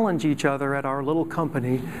challenge each other at our little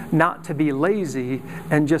company not to be lazy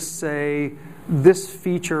and just say, this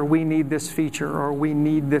feature, we need this feature, or we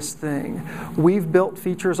need this thing. We've built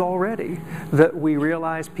features already that we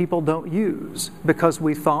realize people don't use because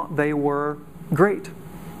we thought they were great.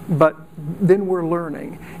 But then we're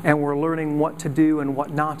learning, and we're learning what to do and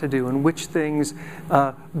what not to do, and which things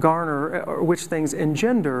garner, or which things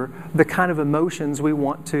engender the kind of emotions we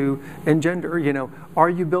want to engender. You know, are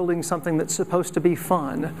you building something that's supposed to be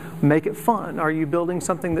fun? Make it fun. Are you building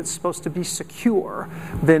something that's supposed to be secure?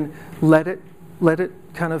 Then let it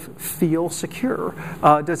kind of feel secure.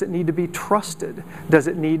 Does it need to be trusted? Does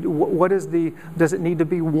it need does it need to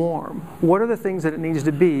be warm? What are the things that it needs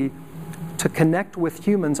to be to connect with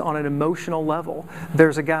humans on an emotional level?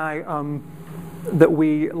 There's a guy that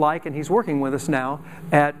we like, and he's working with us now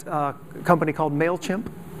at a company called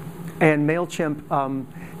MailChimp. And MailChimp,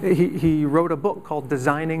 he wrote a book called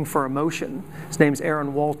Designing for Emotion. His name's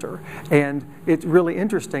Aaron Walter. And it's really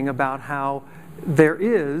interesting about how there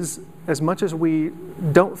is, as much as we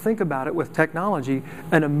don't think about it with technology,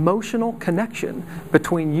 an emotional connection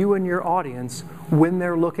between you and your audience when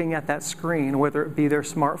they're looking at that screen, whether it be their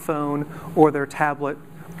smartphone or their tablet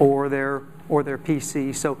or their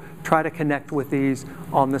PC. So try to connect with these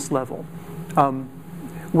on this level.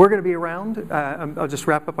 We're going to be around. I'll just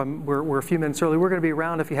wrap up. We're a few minutes early. We're going to be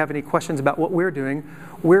around if you have any questions about what we're doing.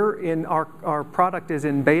 Our product is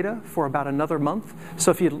in beta for about another month.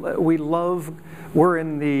 So we're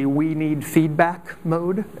in the we need feedback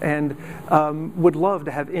mode, and would love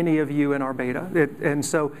to have any of you in our beta. And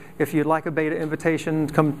so if you'd like a beta invitation,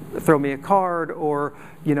 come throw me a card, or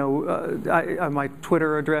you know, my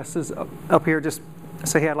Twitter address is up here. Just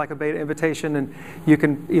say, hey, I'd like a beta invitation, and you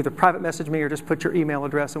can either private message me or just put your email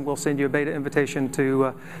address, and we'll send you a beta invitation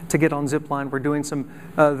to get on Zipline. We're doing some,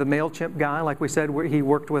 the MailChimp guy, like we said, he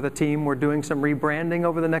worked with a team. We're doing some rebranding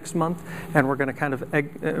over the next month, and we're going to kind of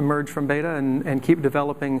emerge from beta and keep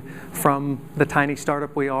developing from the tiny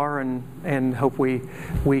startup we are, and hope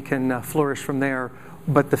we can flourish from there.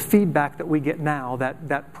 But the feedback that we get now,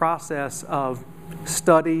 that process of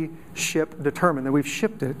study, ship, determine, that we've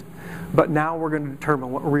shipped it, but now we're going to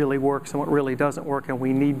determine what really works and what really doesn't work, and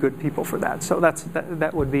we need good people for that. So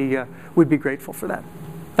that would be we'd be grateful for that.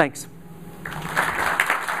 Thanks.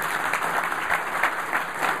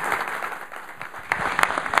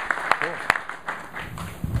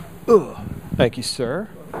 Thank you, sir.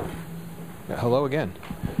 Hello again.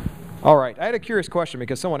 All right, I had a curious question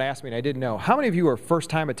because someone asked me and I didn't know. How many of you are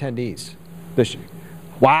first-time attendees this year?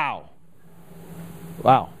 Wow.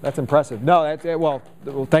 Wow, that's impressive. No, that's, well,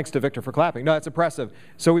 thanks to Victor for clapping. No, that's impressive.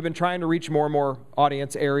 So we've been trying to reach more and more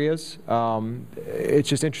audience areas. It's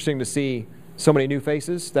just interesting to see so many new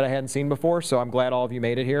faces that I hadn't seen before, so I'm glad all of you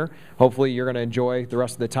made it here. Hopefully you're going to enjoy the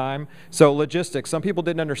rest of the time. So logistics, some people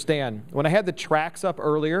didn't understand. When I had the tracks up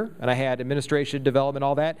earlier, and I had administration, development,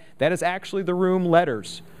 all that, that is actually the room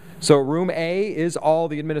letters. So room A is all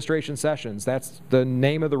the administration sessions. That's the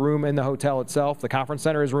name of the room in the hotel itself. The conference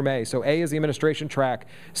center is room A. So A is the administration track.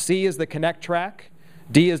 C is the connect track.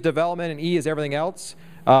 D is development, and E is everything else.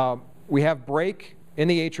 We have break in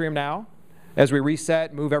the atrium now. As we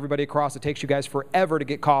reset, move everybody across. It takes you guys forever to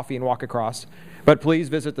get coffee and walk across. But please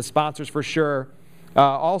visit the sponsors for sure.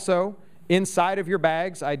 Also, inside of your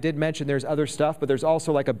bags, I did mention there's other stuff, but there's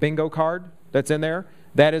also like a bingo card that's in there.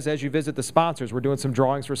 That is as you visit the sponsors. We're doing some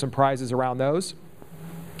drawings for some prizes around those.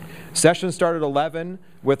 Session started at 11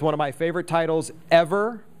 with one of my favorite titles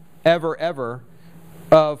ever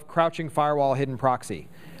of Crouching Firewall Hidden Proxy.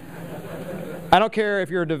 I don't care if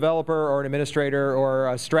you're a developer or an administrator or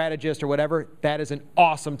a strategist or whatever, that is an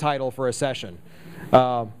awesome title for a session.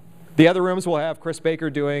 The other rooms will have Chris Baker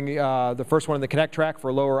doing the first one in the Connect track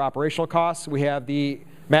for lower operational costs. We have the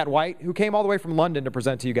Matt White, who came all the way from London to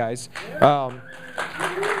present to you guys.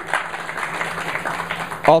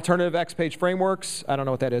 Alternative X-Page frameworks, I don't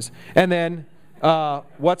know what that is. And then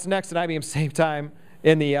what's next at IBM same time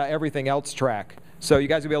in the everything else track. So you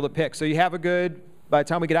guys will be able to pick. So you have a good, by the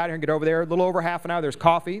time we get out here and get over there, a little over half an hour. There's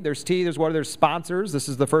coffee, there's tea, there's sponsors. This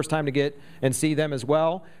is the first time to get and see them as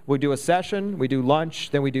well. We do a session, we do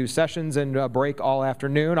lunch, then we do sessions and a break all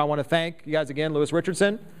afternoon. I want to thank you guys again, Lewis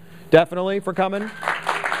Richardson, definitely for coming.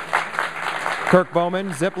 Kirk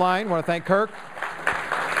Bowman, Zipline, want to thank Kirk.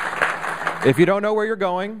 If you don't know where you're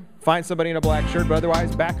going, find somebody in a black shirt, but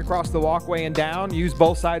otherwise back across the walkway and down. Use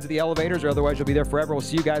both sides of the elevators or otherwise you'll be there forever. We'll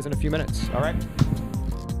see you guys in a few minutes. All right?